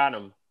shouldn't have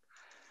gotten him.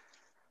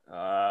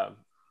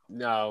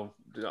 No,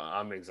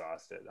 I'm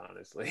exhausted,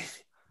 honestly.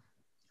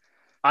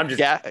 I'm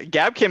just.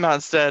 Gab came out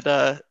and said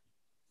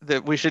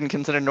that we shouldn't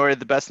consider Neuer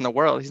the best in the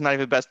world. He's not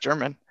even the best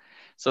German.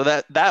 So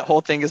that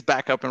whole thing is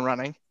back up and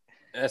running.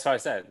 That's what I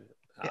said.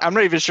 I'm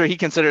not even sure he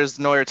considers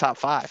Neuer top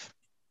 5.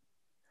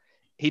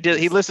 He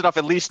listed off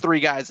at least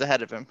 3 guys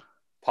ahead of him.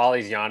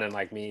 Paulie's yawning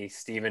like me.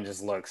 Steven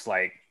just looks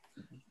like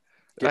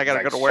I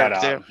gotta go to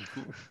work too.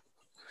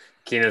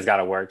 Keenan's got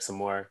to work some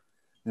more.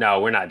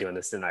 No, we're not doing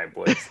this tonight,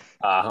 boys.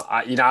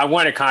 I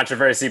wanted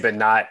controversy, but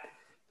not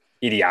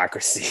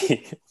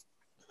idiocracy.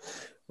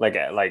 like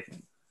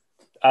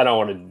I don't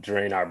want to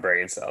drain our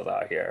brain cells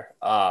out here.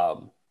 I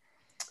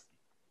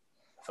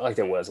feel like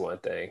there was one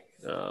thing.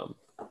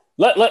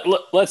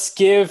 Let's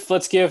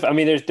give. I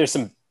mean, there's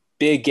some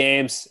big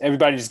games.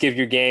 Everybody, just give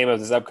your game of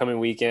this upcoming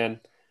weekend.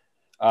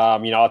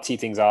 I'll tee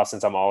things off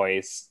since I'm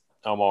always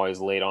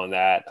late on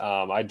that.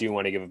 I do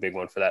want to give a big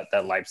one for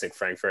that Leipzig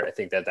Frankfurt. I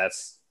think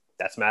that's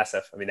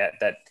massive. I mean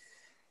that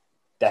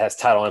has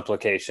title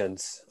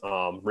implications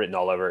written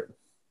all over it.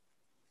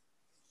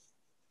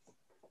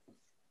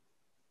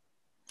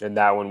 And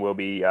that one will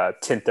be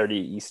 10:30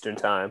 Eastern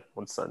time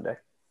on Sunday.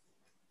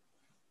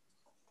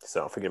 So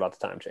don't forget about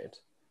the time change.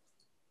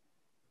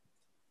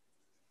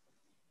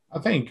 I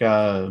think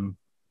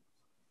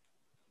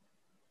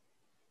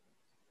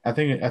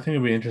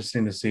it'd be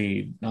interesting to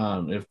see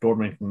if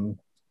Dortmund can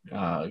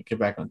get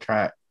back on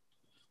track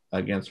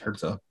against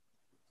Hertha,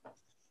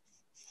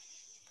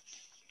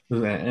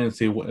 and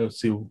see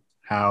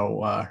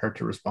how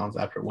Hertha responds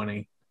after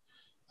winning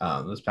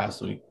this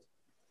past week.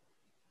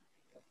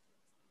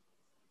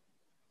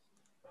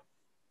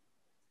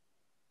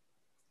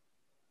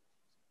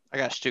 I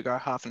got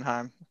Stuttgart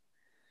Hoffenheim.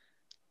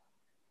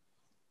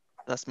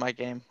 That's my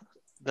game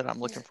that I'm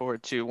looking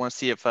forward to. Want to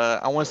see if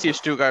I want to see if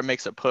Stuttgart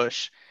makes a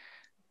push,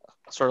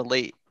 sort of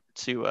late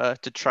to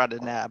try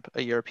to nab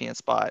a European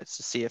spot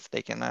to see if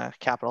they can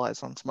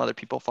capitalize on some other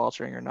people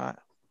faltering or not.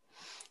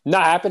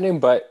 Not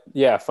happening, but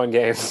yeah, fun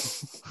game.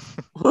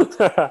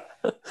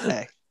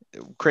 Hey,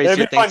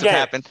 crazier things have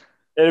happened.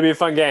 It'll be a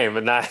fun game,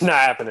 but not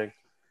happening.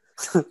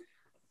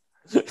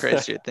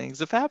 Crazier things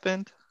have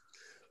happened.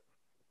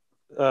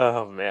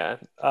 Oh man,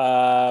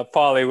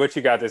 Paulie, what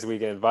you got this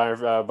weekend?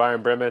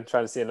 Bayern Bremen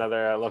trying to see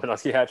another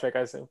Lewandowski hat trick,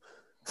 I assume.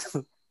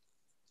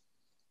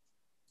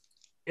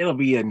 It'll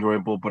be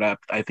enjoyable, but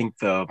I think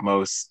the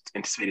most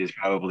anticipated is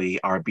probably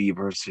RB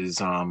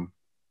versus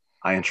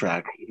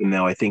Eintracht. Even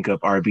though I think of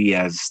RB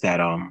as that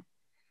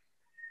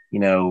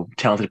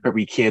talented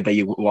preppy kid that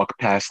you walk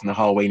past in the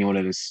hallway and you want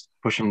to just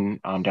push him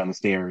down the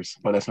stairs.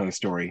 But that's another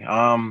story.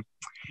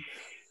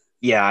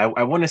 Yeah,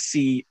 I want to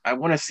see a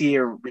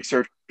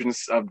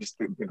resurgence of just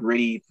the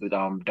gritty, the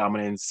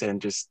dominance,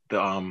 and just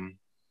the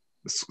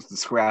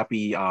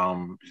scrappy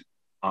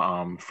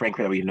Frankfurt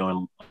that we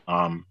know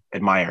and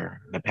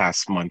admire the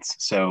past months.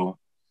 So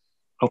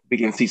hopefully we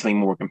can see something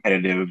more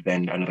competitive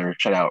than another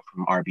shutout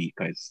from RB,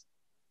 because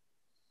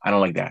I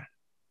don't like that.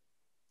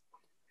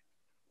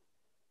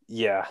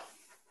 Yeah.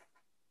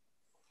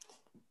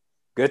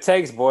 Good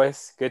takes,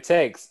 boys. Good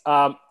takes.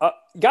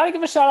 Gotta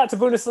give a shout out to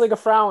Bundesliga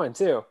Frauen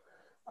too.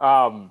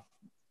 Bayern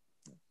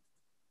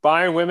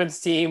women's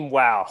team,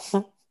 wow.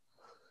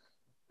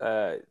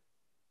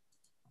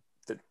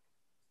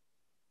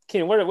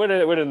 Keenan, what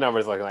are the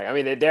numbers looking like? I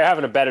mean, they're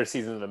having a better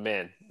season than the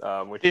men.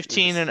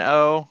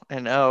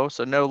 15-0,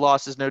 so no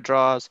losses, no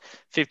draws,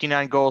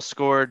 59 goals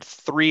scored,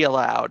 3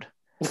 allowed.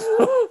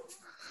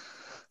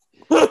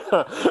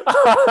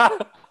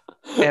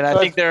 And I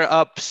think they're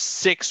up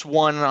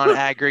 6-1 on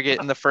aggregate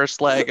in the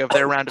first leg of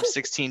their round of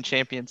 16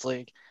 Champions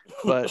League.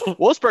 But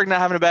Wolfsburg not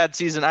having a bad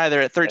season either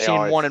at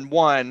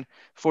 13-1-1,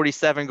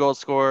 47 goals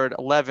scored,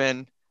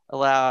 11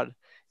 allowed.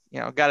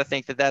 Got to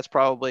think that that's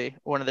probably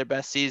one of their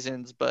best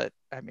seasons. But,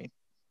 I mean,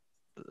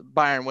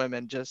 Bayern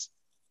women just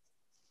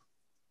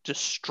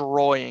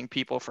destroying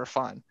people for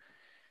fun.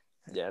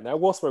 Yeah, that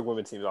Wolfsburg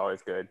women's team is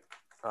always good.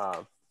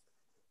 Shout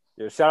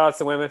out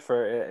to women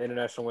for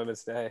International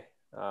Women's Day.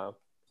 Shout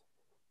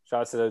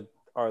out to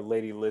our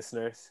lady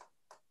listeners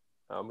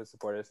who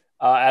support us.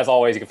 As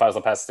always, you can find us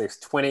on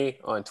Past620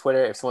 on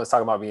Twitter. If someone's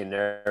talking about being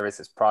nervous,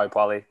 it's probably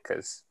Paulie,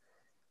 because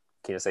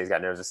Keenan says he's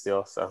got nerves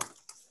still. So,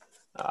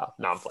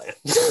 no, I'm playing.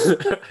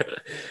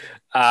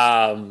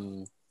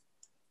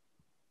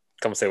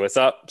 Come say what's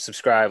up.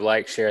 Subscribe,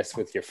 like, share us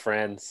with your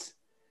friends.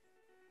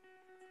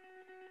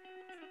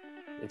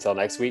 Until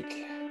next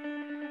week,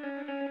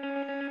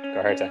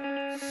 go Hertha.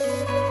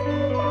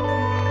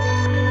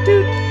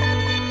 Dude.